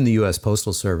 even the U.S.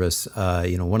 Postal Service,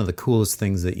 one of the coolest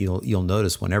things that you'll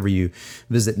notice whenever you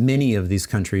visit many of these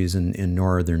countries in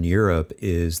Northern Europe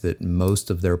is that most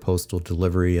of their postal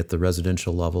delivery at the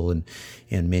residential level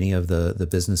and many of the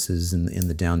businesses in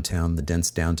the downtown, the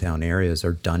dense downtown areas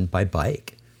are done by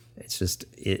bike. It's just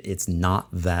it's not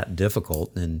that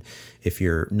difficult, and if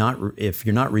you're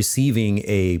not receiving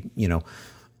a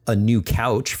new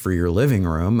couch for your living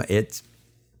room,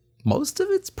 most of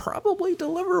it's probably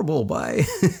deliverable by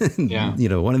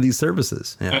one of these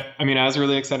services. Yeah. I was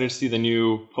really excited to see the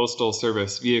new Postal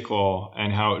Service vehicle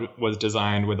and how it was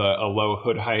designed with a low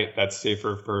hood height that's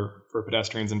safer for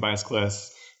pedestrians and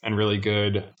bicyclists, and really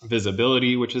good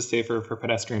visibility, which is safer for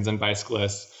pedestrians and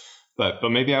bicyclists. But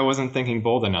maybe I wasn't thinking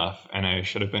bold enough, and I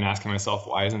should have been asking myself,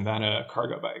 why isn't that a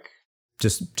cargo bike?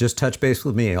 Just touch base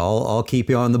with me. I'll keep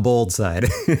you on the bold side.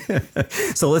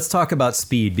 So let's talk about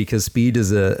speed, because speed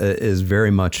is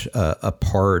very much a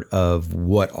part of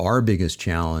what our biggest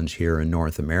challenge here in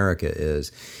North America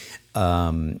is.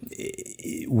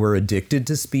 We're addicted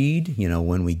to speed.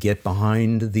 When we get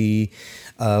behind the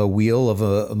wheel of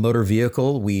a motor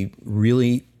vehicle, we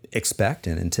really expect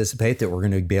and anticipate that we're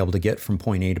going to be able to get from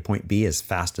point A to point B as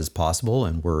fast as possible,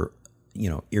 and we're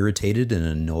irritated and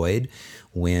annoyed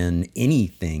when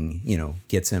anything,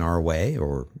 gets in our way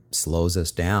or slows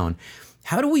us down.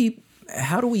 How do we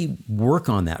work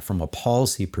on that from a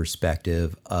policy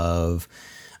perspective of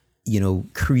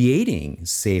creating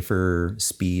safer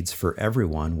speeds for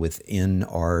everyone within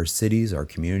our cities, our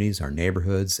communities, our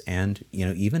neighborhoods, and,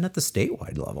 even at the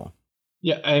statewide level.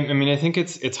 Yeah, I mean, I think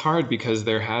it's hard because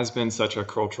there has been such a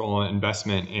cultural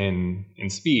investment in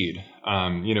speed.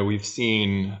 We've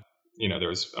seen, there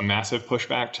was a massive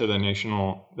pushback to the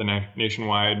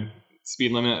nationwide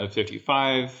speed limit of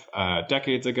 55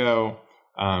 decades ago.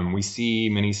 We see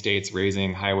many states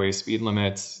raising highway speed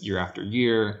limits year after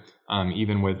year,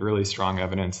 even with really strong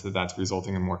evidence that that's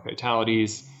resulting in more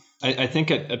fatalities. I think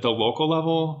at the local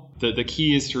level, the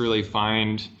key is to really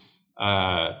find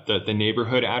the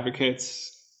neighborhood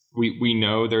advocates. We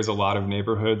know there's a lot of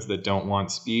neighborhoods that don't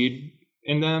want speed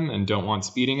in them and don't want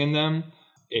speeding in them.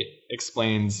 It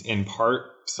explains in part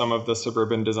some of the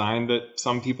suburban design that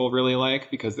some people really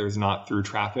like because there's not through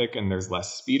traffic and there's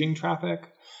less speeding traffic.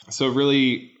 So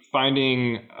really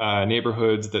finding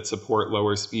neighborhoods that support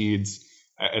lower speeds,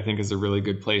 I think, is a really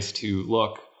good place to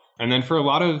look. And then for a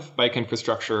lot of bike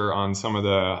infrastructure on some of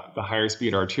the higher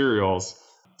speed arterials,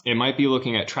 it might be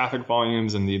looking at traffic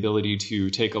volumes and the ability to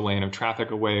take a lane of traffic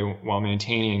away while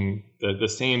maintaining the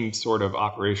same sort of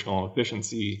operational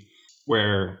efficiency,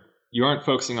 where you aren't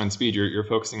focusing on speed, you're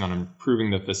focusing on improving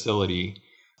the facility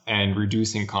and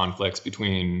reducing conflicts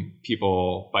between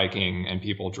people biking and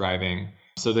people driving,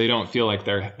 so they don't feel like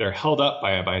they're held up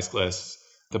by a bicyclist.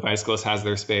 The bicyclist has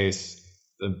their space,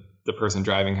 the person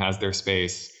driving has their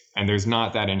space, and there's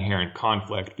not that inherent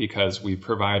conflict because we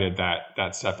provided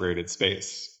that separated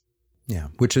space. Yeah,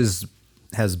 which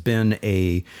has been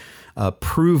a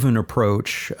proven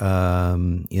approach,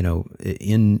 in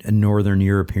Northern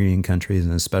European countries,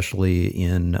 and especially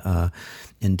in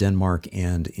Denmark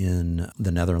and in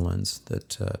the Netherlands.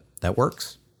 That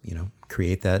works.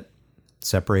 Create that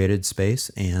separated space,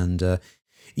 and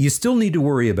you still need to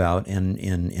worry about.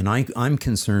 And I'm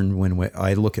concerned when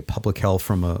I look at public health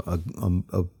from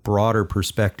a broader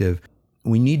perspective.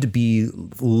 We need to be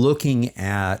looking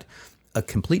at a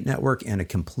complete network and a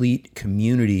complete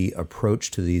community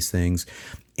approach to these things,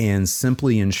 and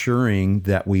simply ensuring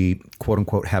that we, quote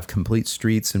unquote, have complete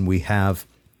streets and we have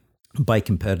bike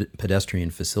and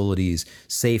pedestrian facilities,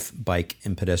 safe bike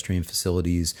and pedestrian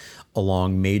facilities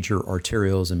along major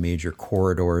arterials and major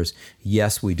corridors.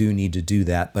 Yes, we do need to do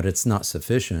that, but it's not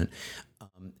sufficient.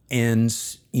 And,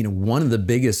 one of the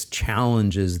biggest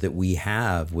challenges that we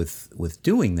have with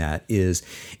doing that is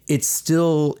it's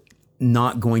still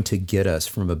not going to get us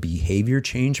from a behavior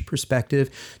change perspective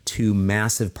to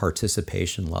massive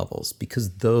participation levels,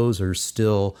 because those are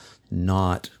still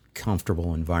not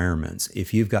comfortable environments.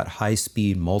 If you've got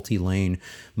high-speed, multi-lane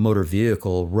motor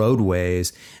vehicle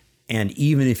roadways, and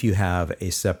even if you have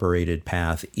a separated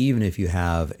path, even if you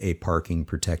have a parking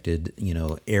protected,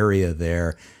 area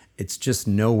there, it's just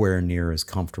nowhere near as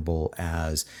comfortable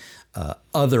as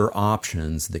other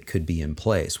options that could be in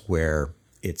place where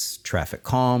it's traffic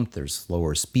calm, there's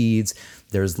lower speeds,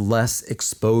 there's less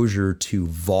exposure to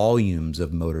volumes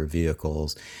of motor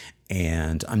vehicles.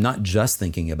 And I'm not just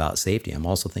thinking about safety. I'm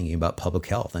also thinking about public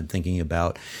health. I'm thinking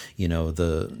about,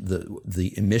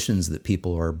 the emissions that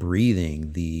people are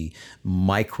breathing, the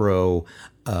micro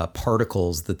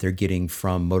particles that they're getting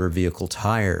from motor vehicle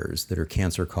tires that are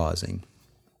cancer causing.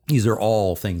 These are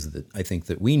all things that I think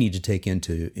that we need to take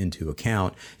into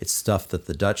account. It's stuff that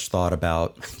the Dutch thought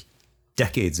about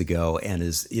decades ago and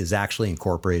is actually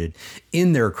incorporated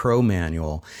in their Crow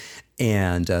manual.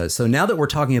 And so now that we're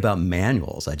talking about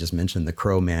manuals, I just mentioned the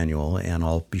Crow manual, and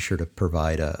I'll be sure to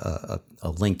provide a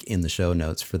link in the show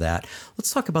notes for that.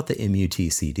 Let's talk about the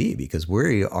MUTCD, because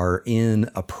we are in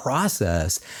a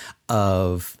process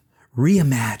of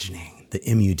reimagining the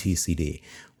MUTCD.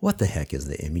 What the heck is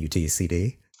the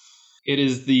MUTCD? It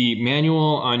is the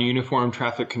Manual on Uniform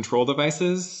Traffic Control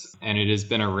Devices, and it has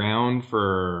been around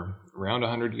for around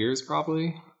 100 years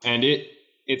probably. And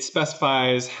it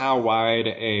specifies how wide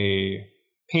a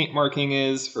paint marking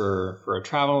is for a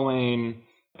travel lane,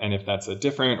 and if that's a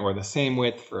different or the same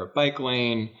width for a bike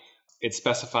lane. It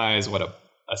specifies what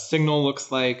a signal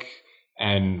looks like,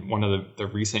 and one of the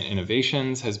recent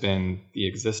innovations has been the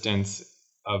existence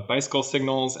of bicycle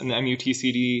signals in the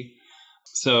MUTCD.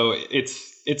 So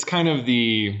it's kind of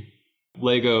the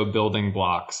Lego building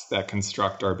blocks that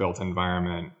construct our built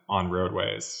environment on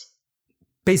roadways.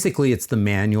 Basically, it's the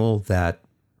manual that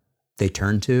they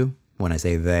turn to. When I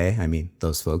say they, I mean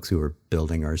those folks who are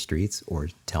building our streets or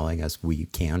telling us we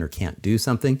can or can't do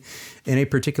something in a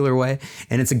particular way.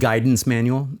 And it's a guidance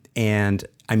manual. And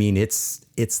I mean, it's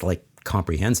like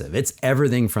comprehensive. It's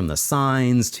everything from the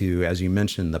signs to, as you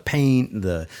mentioned, the paint,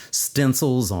 the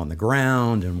stencils on the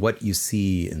ground, and what you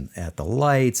see at the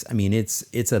lights. I mean,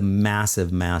 it's a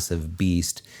massive, massive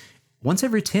beast. once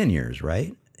every 10 years,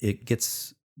 right? It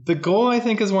gets... The goal, I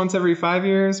think, is once every 5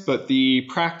 years, but the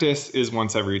practice is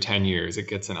once every 10 years. It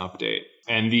gets an update.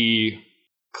 And the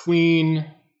clean,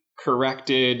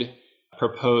 corrected,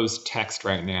 proposed text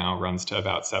right now runs to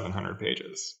about 700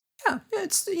 pages. Yeah,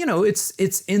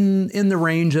 it's in the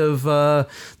range of The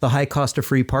High Cost of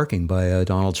Free Parking by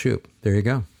Donald Shoup. There you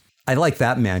go. I like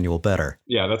that manual better.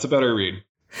 Yeah, that's a better read.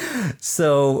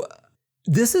 So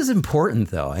this is important,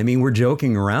 though. I mean, we're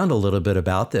joking around a little bit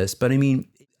about this, but I mean,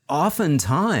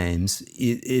 oftentimes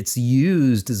it's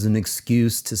used as an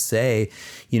excuse to say,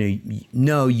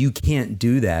 no, you can't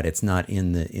do that. It's not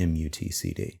in the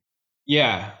MUTCD.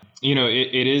 Yeah,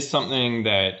 it is something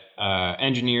that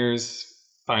engineers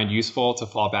find useful to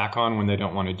fall back on when they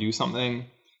don't want to do something.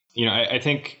 I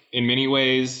think in many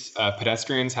ways,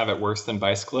 pedestrians have it worse than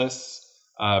bicyclists.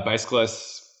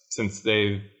 Bicyclists, since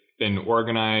they've been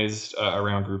organized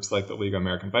around groups like the League of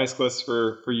American Bicyclists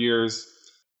for years,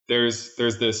 there's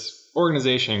this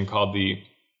organization called the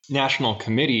National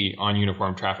Committee on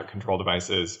Uniform Traffic Control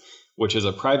Devices, which is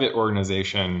a private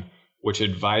organization which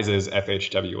advises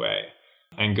FHWA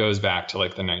and goes back to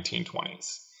like the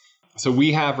 1920s. So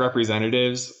we have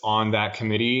representatives on that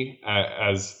committee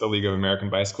as the League of American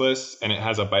Bicyclists, and it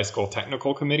has a bicycle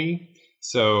technical committee.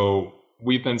 So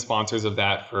we've been sponsors of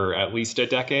that for at least a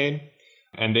decade,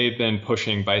 and they've been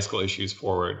pushing bicycle issues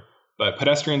forward. But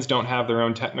pedestrians don't have their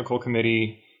own technical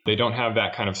committee. They don't have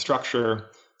that kind of structure.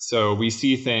 So we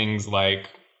see things like,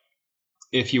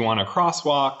 if you want a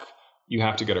crosswalk, you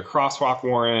have to get a crosswalk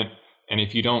warrant. And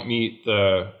if you don't meet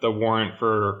the warrant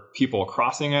for people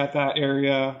crossing at that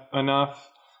area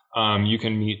enough, you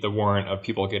can meet the warrant of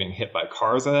people getting hit by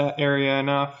cars at that area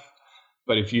enough.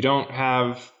 But if you don't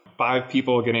have 5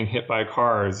 people getting hit by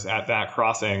cars at that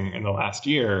crossing in the last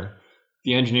year,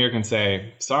 the engineer can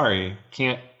say, sorry,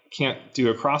 can't do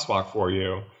a crosswalk for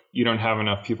you. You don't have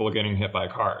enough people getting hit by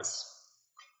cars,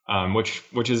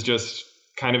 which is just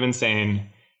kind of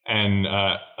insane. And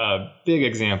a big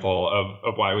example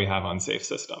of why we have unsafe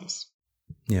systems.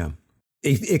 Yeah,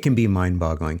 it can be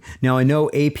mind-boggling. Now, I know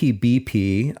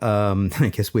APBP, I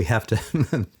guess we have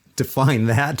to define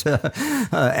that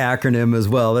acronym as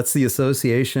well. That's the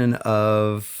Association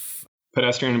of...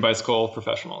 Pedestrian and Bicycle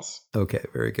Professionals. Okay,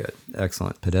 very good.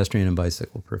 Excellent. Pedestrian and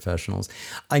Bicycle Professionals.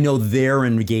 I know they're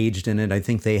engaged in it. I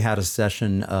think they had a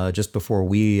session just before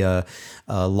we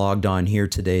logged on here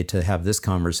today to have this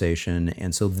conversation.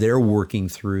 And so they're working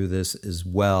through this as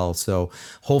well. So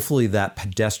hopefully that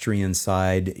pedestrian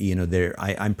side,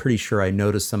 I'm pretty sure I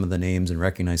noticed some of the names and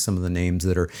recognize some of the names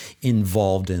that are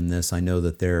involved in this. I know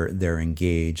that they're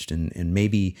engaged and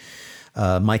maybe...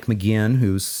 Mike McGinn,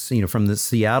 who's from the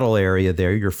Seattle area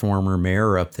there, your former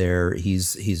mayor up there,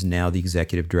 he's now the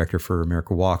executive director for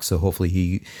America Walks. So hopefully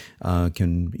he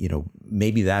can,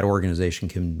 maybe that organization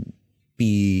can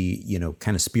be,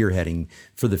 kind of spearheading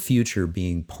for the future,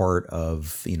 being part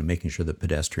of, making sure that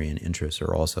pedestrian interests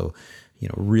are also,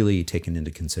 really taken into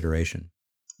consideration.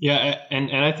 Yeah,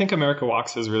 and I think America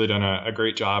Walks has really done a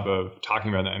great job of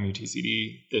talking about the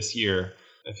MUTCD this year.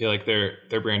 I feel like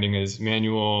their branding is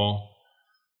manual.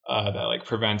 That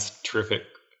prevents terrific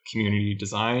community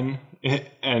design,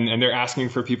 and they're asking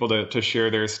for people to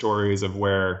share their stories of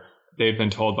where they've been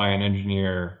told by an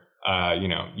engineer,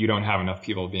 you don't have enough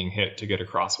people being hit to get a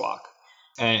crosswalk.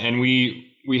 And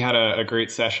we had a great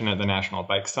session at the National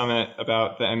Bike Summit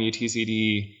about the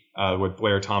MUTCD with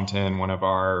Blair Tompton, one of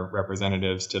our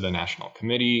representatives to the National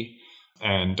Committee,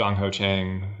 and Dong Ho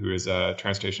Chang, who is a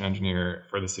transportation engineer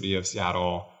for the city of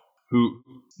Seattle.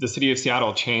 The city of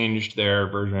Seattle changed their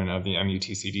version of the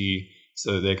MUTCD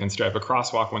so that they can stripe a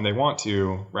crosswalk when they want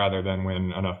to, rather than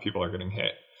when enough people are getting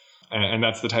hit. And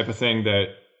that's the type of thing that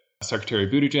Secretary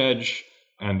Buttigieg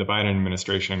and the Biden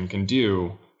administration can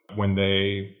do when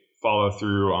they follow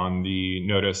through on the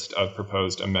notice of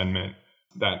proposed amendment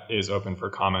that is open for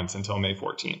comments until May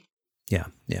 14th.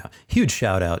 Yeah. Huge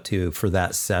shout out for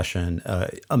that session.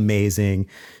 Amazing.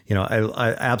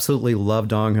 I absolutely love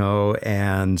Dong Ho,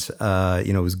 and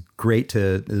it was great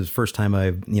it was the first time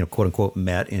I, quote unquote,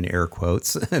 met in air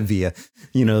quotes via,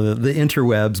 the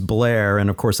interwebs, Blair. And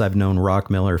of course I've known Rock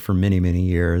Miller for many, many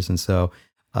years. And so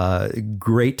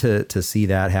great to see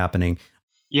that happening.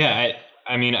 Yeah.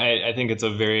 I think it's a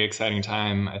very exciting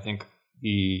time. I think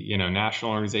the,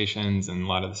 national organizations and a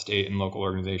lot of the state and local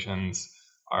organizations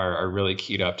are really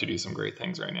keyed up to do some great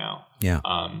things right now. Yeah.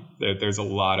 There's a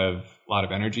lot of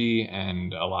energy,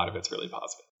 and a lot of it's really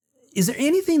positive. Is there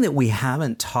anything that we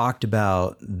haven't talked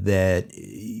about that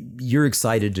you're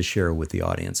excited to share with the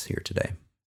audience here today?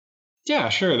 Yeah,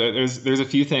 sure. There's a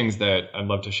few things that I'd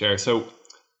love to share. So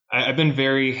I've been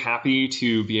very happy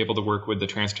to be able to work with the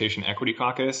Transportation Equity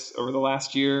Caucus over the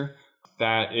last year.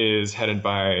 That is headed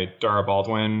by Dara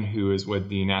Baldwin, who is with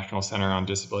the National Center on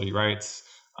Disability Rights,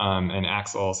 and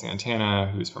Axel Santana,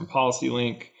 who's from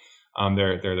PolicyLink.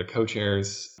 They're the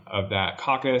co-chairs of that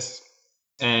caucus.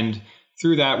 And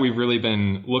through that, we've really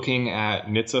been looking at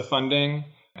NHTSA funding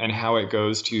and how it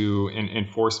goes to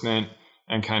enforcement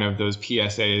and kind of those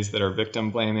PSAs that are victim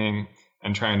blaming,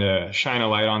 and trying to shine a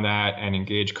light on that and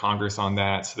engage Congress on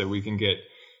that so that we can get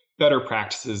better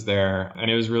practices there. And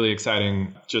it was really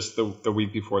exciting. Just the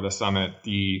week before the summit,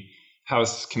 the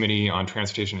House Committee on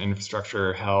Transportation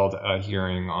Infrastructure held a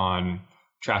hearing on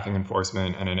traffic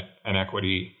enforcement and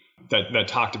equity that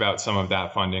talked about some of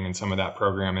that funding and some of that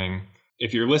programming.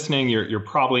 If you're listening, you're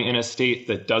probably in a state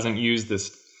that doesn't use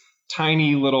this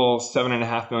tiny little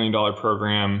 $7.5 million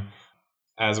program,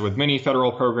 as with many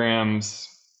federal programs,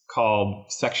 called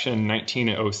Section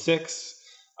 1906,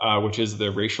 which is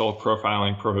the Racial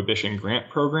Profiling Prohibition Grant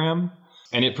Program.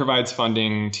 And it provides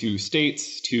funding to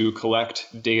states to collect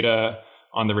data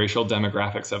on the racial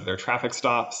demographics of their traffic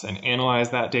stops and analyze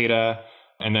that data,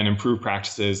 and then improve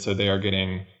practices so they are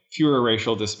getting fewer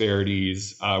racial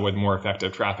disparities with more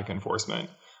effective traffic enforcement.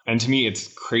 And to me,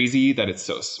 it's crazy that it's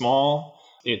so small.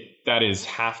 That is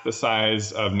half the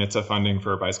size of NHTSA funding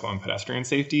for bicycle and pedestrian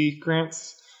safety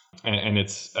grants. And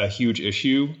it's a huge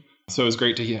issue. So it was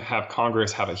great to have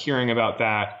Congress have a hearing about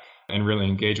that and really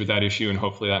engage with that issue. And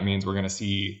hopefully that means we're going to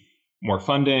see more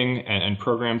funding and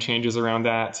program changes around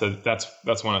that. So that's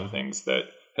one of the things that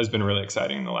has been really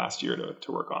exciting in the last year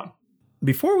to work on.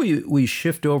 Before we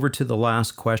shift over to the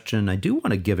last question, I do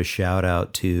want to give a shout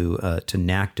out to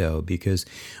NACTO, because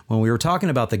when we were talking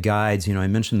about the guides, I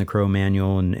mentioned the Crow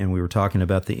Manual and we were talking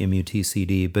about the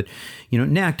MUTCD, but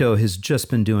NACTO has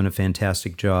just been doing a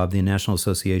fantastic job. The National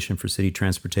Association for City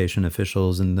Transportation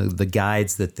Officials and the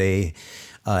guides that they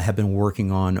have been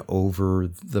working on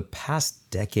over the past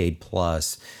decade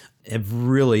plus have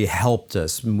really helped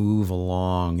us move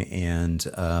along, and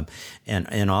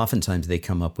oftentimes they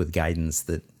come up with guidance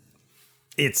that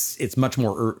it's much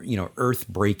more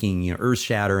earth-breaking,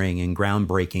 earth-shattering and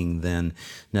groundbreaking than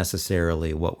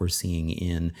necessarily what we're seeing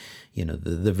in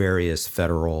the various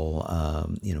federal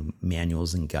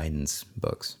manuals and guidance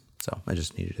books. So I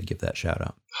just needed to give that shout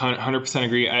out. 100%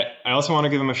 agree. I also want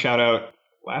to give them a shout out.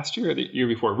 Last year or the year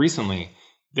before, recently,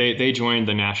 they joined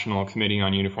the National Committee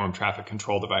on Uniform Traffic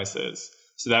Control Devices.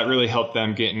 So that really helped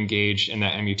them get engaged in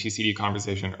that MUTCD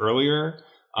conversation earlier,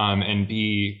 and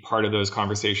be part of those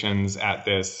conversations at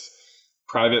this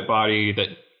private body that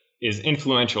is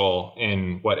influential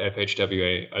in what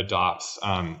FHWA adopts.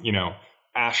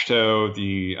 AASHTO,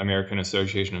 the American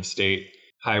Association of State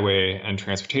Highway and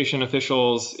Transportation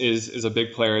Officials, is a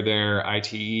big player there.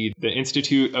 ITE, the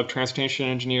Institute of Transportation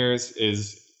Engineers,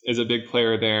 is a big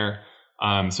player there.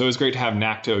 So it was great to have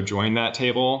NACTO join that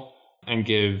table and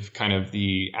give kind of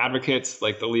the advocates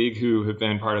like the League, who have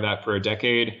been part of that for a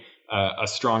decade, a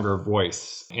stronger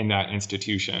voice in that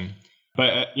institution.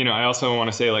 But, I also want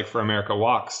to say, like, for America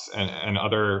Walks and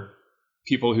other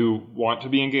people who want to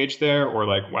be engaged there, or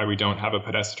like why we don't have a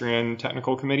pedestrian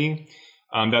technical committee,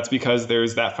 that's because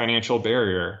there's that financial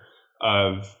barrier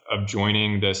of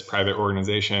joining this private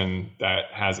organization that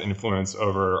has influence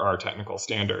over our technical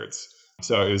standards.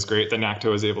 So it was great that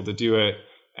NACTO was able to do it,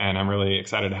 and I'm really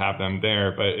excited to have them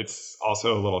there. But it's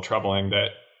also a little troubling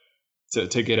that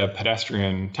to get a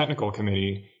pedestrian technical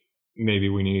committee, maybe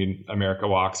we need America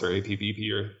Walks or APPP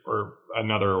or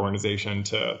another organization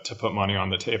to put money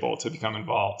on the table to become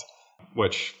involved,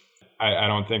 which I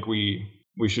don't think we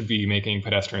should be making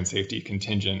pedestrian safety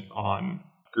contingent on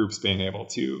groups being able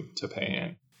to pay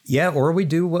in. Yeah, or we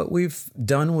do what we've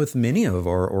done with many of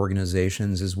our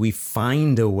organizations, is we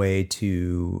find a way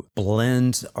to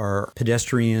blend our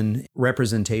pedestrian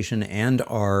representation and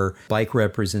our bike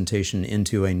representation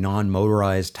into a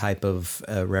non-motorized type of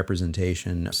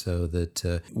representation, so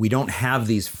that we don't have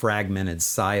these fragmented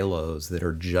silos that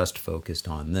are just focused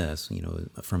on this,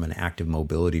 from an active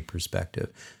mobility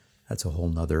perspective. That's a whole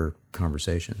nother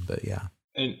conversation, but yeah.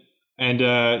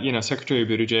 And Secretary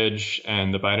Buttigieg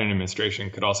and the Biden administration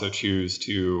could also choose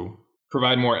to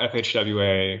provide more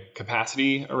FHWA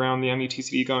capacity around the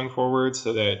MUTCD going forward,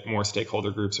 so that more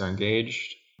stakeholder groups are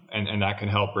engaged. And that can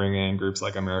help bring in groups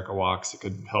like America Walks. It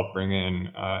could help bring in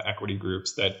equity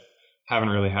groups that haven't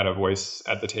really had a voice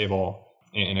at the table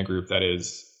in a group that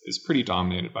is pretty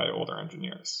dominated by older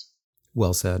engineers.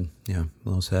 Well said. Yeah,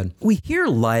 well said. We hear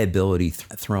liability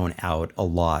thrown out a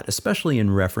lot, especially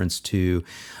in reference to,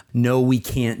 no, we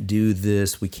can't do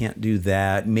this, we can't do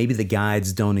that. Maybe the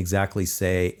guides don't exactly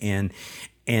say. And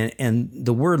and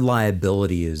the word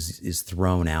liability is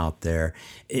thrown out there.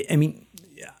 I mean,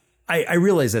 I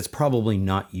realize that's probably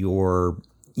not your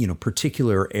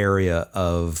particular area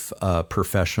of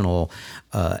professional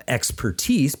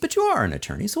expertise, but you are an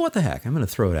attorney, so what the heck? I'm going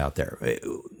to throw it out there.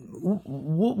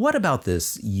 What about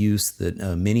this use that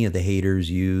many of the haters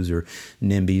use, or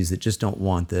NIMBYs that just don't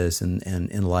want this,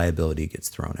 and liability gets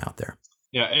thrown out there?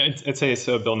 Yeah, I'd say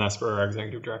so. Bill Nesper, our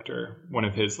executive director, one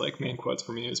of his main quotes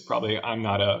for me is probably, "I'm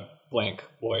not a blank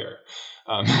lawyer,"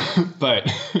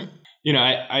 but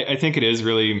I think it is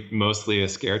really mostly a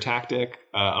scare tactic.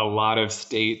 A lot of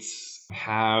states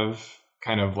have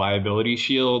kind of liability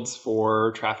shields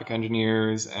for traffic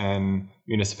engineers and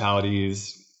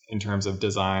municipalities in terms of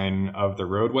design of the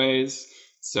roadways.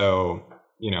 So,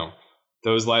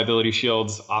 those liability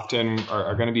shields often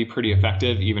are going to be pretty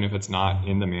effective, even if it's not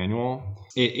in the manual.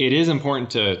 It is important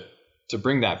to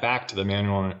bring that back to the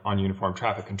manual on uniform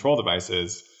traffic control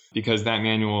devices, because that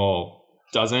manual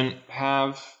doesn't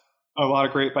have a lot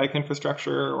of great bike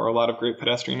infrastructure or a lot of great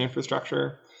pedestrian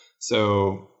infrastructure.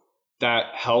 So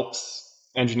that helps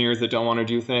engineers that don't want to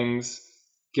do things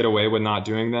get away with not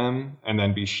doing them and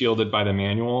then be shielded by the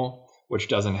manual, which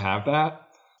doesn't have that.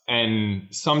 And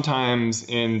sometimes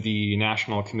in the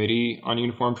National Committee on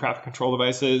Uniform Traffic Control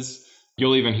Devices,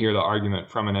 you'll even hear the argument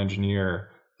from an engineer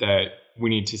that we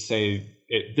need to say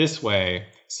it this way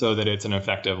so that it's an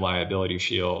effective liability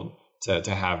shield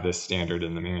to have this standard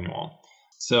in the manual.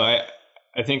 So I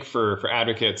think for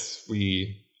advocates,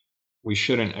 we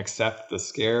shouldn't accept the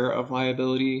scare of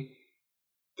liability.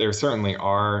 There certainly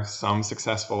are some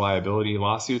successful liability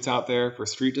lawsuits out there for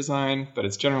street design, but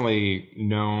it's generally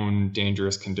known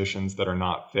dangerous conditions that are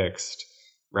not fixed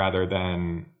rather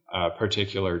than a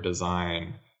particular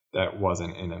design that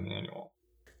wasn't in a manual.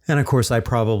 And of course, I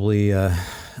probably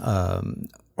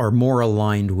are more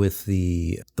aligned with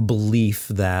the belief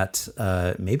that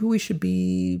maybe we should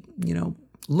be,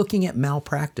 looking at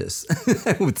malpractice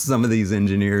with some of these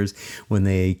engineers when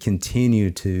they continue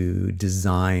to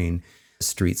design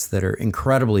streets that are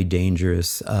incredibly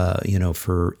dangerous,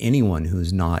 for anyone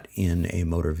who's not in a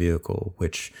motor vehicle,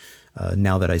 which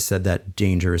now that I said that,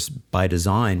 Dangerous by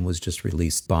Design was just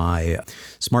released by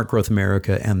Smart Growth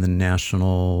America and the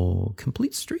National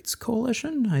Complete Streets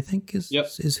Coalition, I think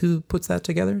is who puts that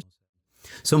together.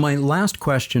 So my last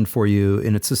question for you,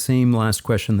 and it's the same last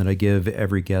question that I give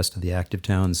every guest of the Active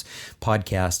Towns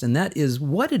podcast, and that is,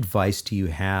 what advice do you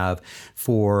have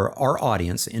for our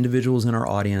audience, individuals in our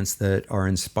audience that are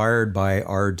inspired by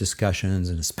our discussions,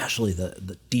 and especially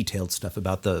the detailed stuff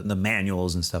about the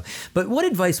manuals and stuff? But what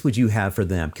advice would you have for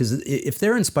them? Because if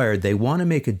they're inspired, they want to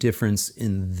make a difference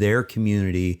in their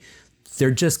community, they're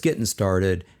just getting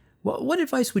started, what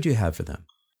advice would you have for them?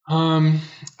 I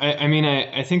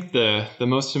think the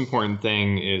most important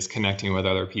thing is connecting with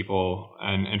other people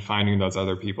and finding those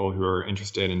other people who are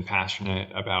interested and passionate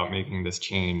about making this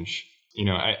change.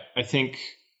 I think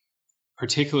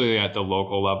particularly at the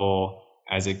local level,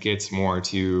 as it gets more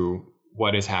to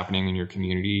what is happening in your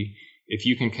community, if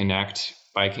you can connect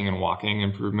biking and walking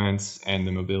improvements and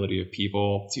the mobility of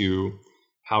people to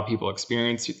how people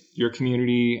experience your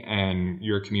community and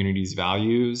your community's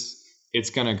values, it's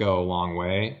going to go a long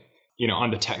way.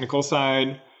 On the technical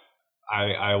side,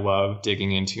 I love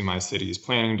digging into my city's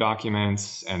planning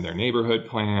documents and their neighborhood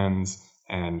plans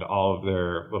and all of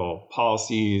their little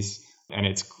policies. And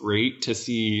it's great to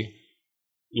see,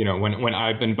 when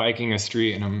I've been biking a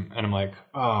street and I'm like,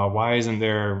 oh, why isn't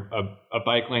there a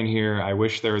bike lane here? I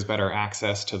wish there was better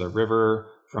access to the river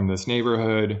from this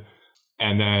neighborhood.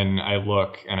 And then I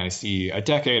look and I see a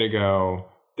decade ago,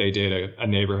 they did a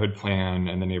neighborhood plan,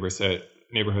 and the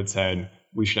neighborhood said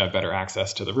we should have better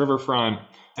access to the riverfront.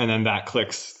 And then that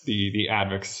clicks the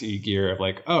advocacy gear of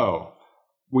like, oh,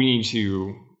 we need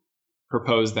to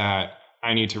propose that.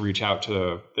 I need to reach out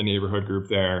to the neighborhood group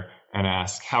there and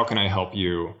ask, how can I help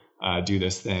you do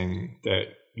this thing that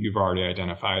you've already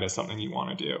identified as something you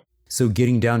want to do? So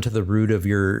getting down to the root of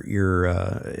your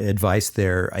advice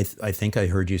there, I think I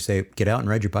heard you say, get out and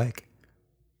ride your bike.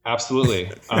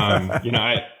 Absolutely.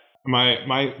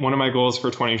 One of my goals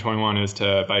for 2021 is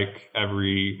to bike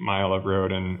every mile of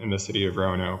road in the city of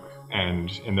Roanoke. And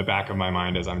in the back of my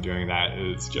mind as I'm doing that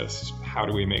is just, how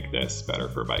do we make this better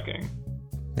for biking?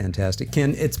 Fantastic.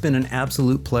 Ken, it's been an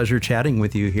absolute pleasure chatting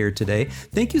with you here today.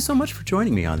 Thank you so much for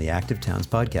joining me on the Active Towns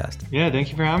podcast. Yeah,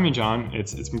 thank you for having me, John.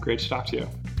 It's been great to talk to you.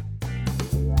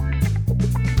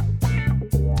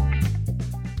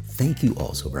 thank you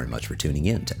all so very much for tuning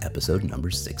in to episode number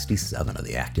 67 of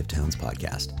the Active Towns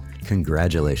podcast.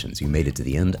 Congratulations, you made it to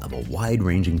the end of a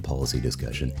wide-ranging policy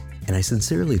discussion, and I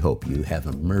sincerely hope you have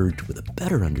emerged with a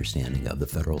better understanding of the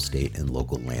federal, state, and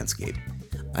local landscape.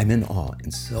 I'm in awe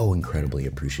and so incredibly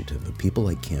appreciative of people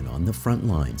like Ken on the front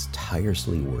lines,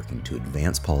 tirelessly working to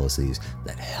advance policies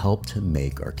that help to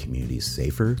make our communities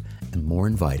safer and more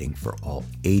inviting for all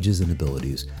ages and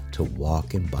abilities to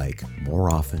walk and bike more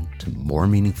often to more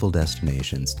meaningful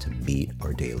destinations to meet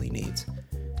our daily needs.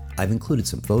 I've included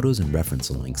some photos and reference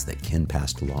links that Ken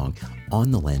passed along on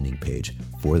the landing page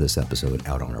for this episode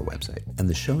out on our website, and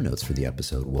the show notes for the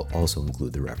episode will also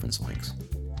include the reference links.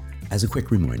 As a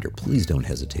quick reminder, please don't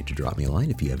hesitate to drop me a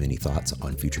line if you have any thoughts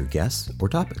on future guests or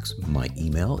topics. My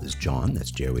email is john,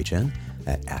 that's John,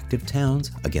 at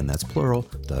activetowns, again that's plural,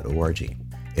 .org.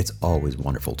 It's always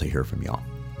wonderful to hear from y'all.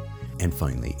 And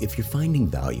finally, if you're finding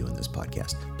value in this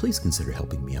podcast, please consider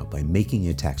helping me out by making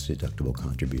a tax-deductible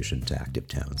contribution to Active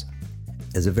Towns.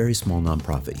 As a very small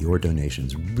nonprofit, your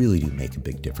donations really do make a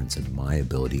big difference in my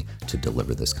ability to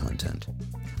deliver this content.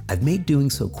 I've made doing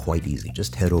so quite easy.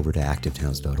 Just head over to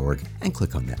activetowns.org and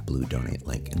click on that blue donate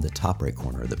link in the top right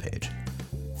corner of the page.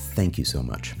 Thank you so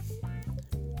much.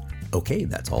 Okay,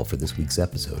 that's all for this week's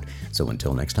episode. So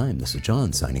until next time, this is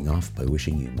John signing off by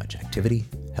wishing you much activity,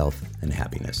 health, and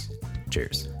happiness.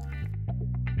 Cheers.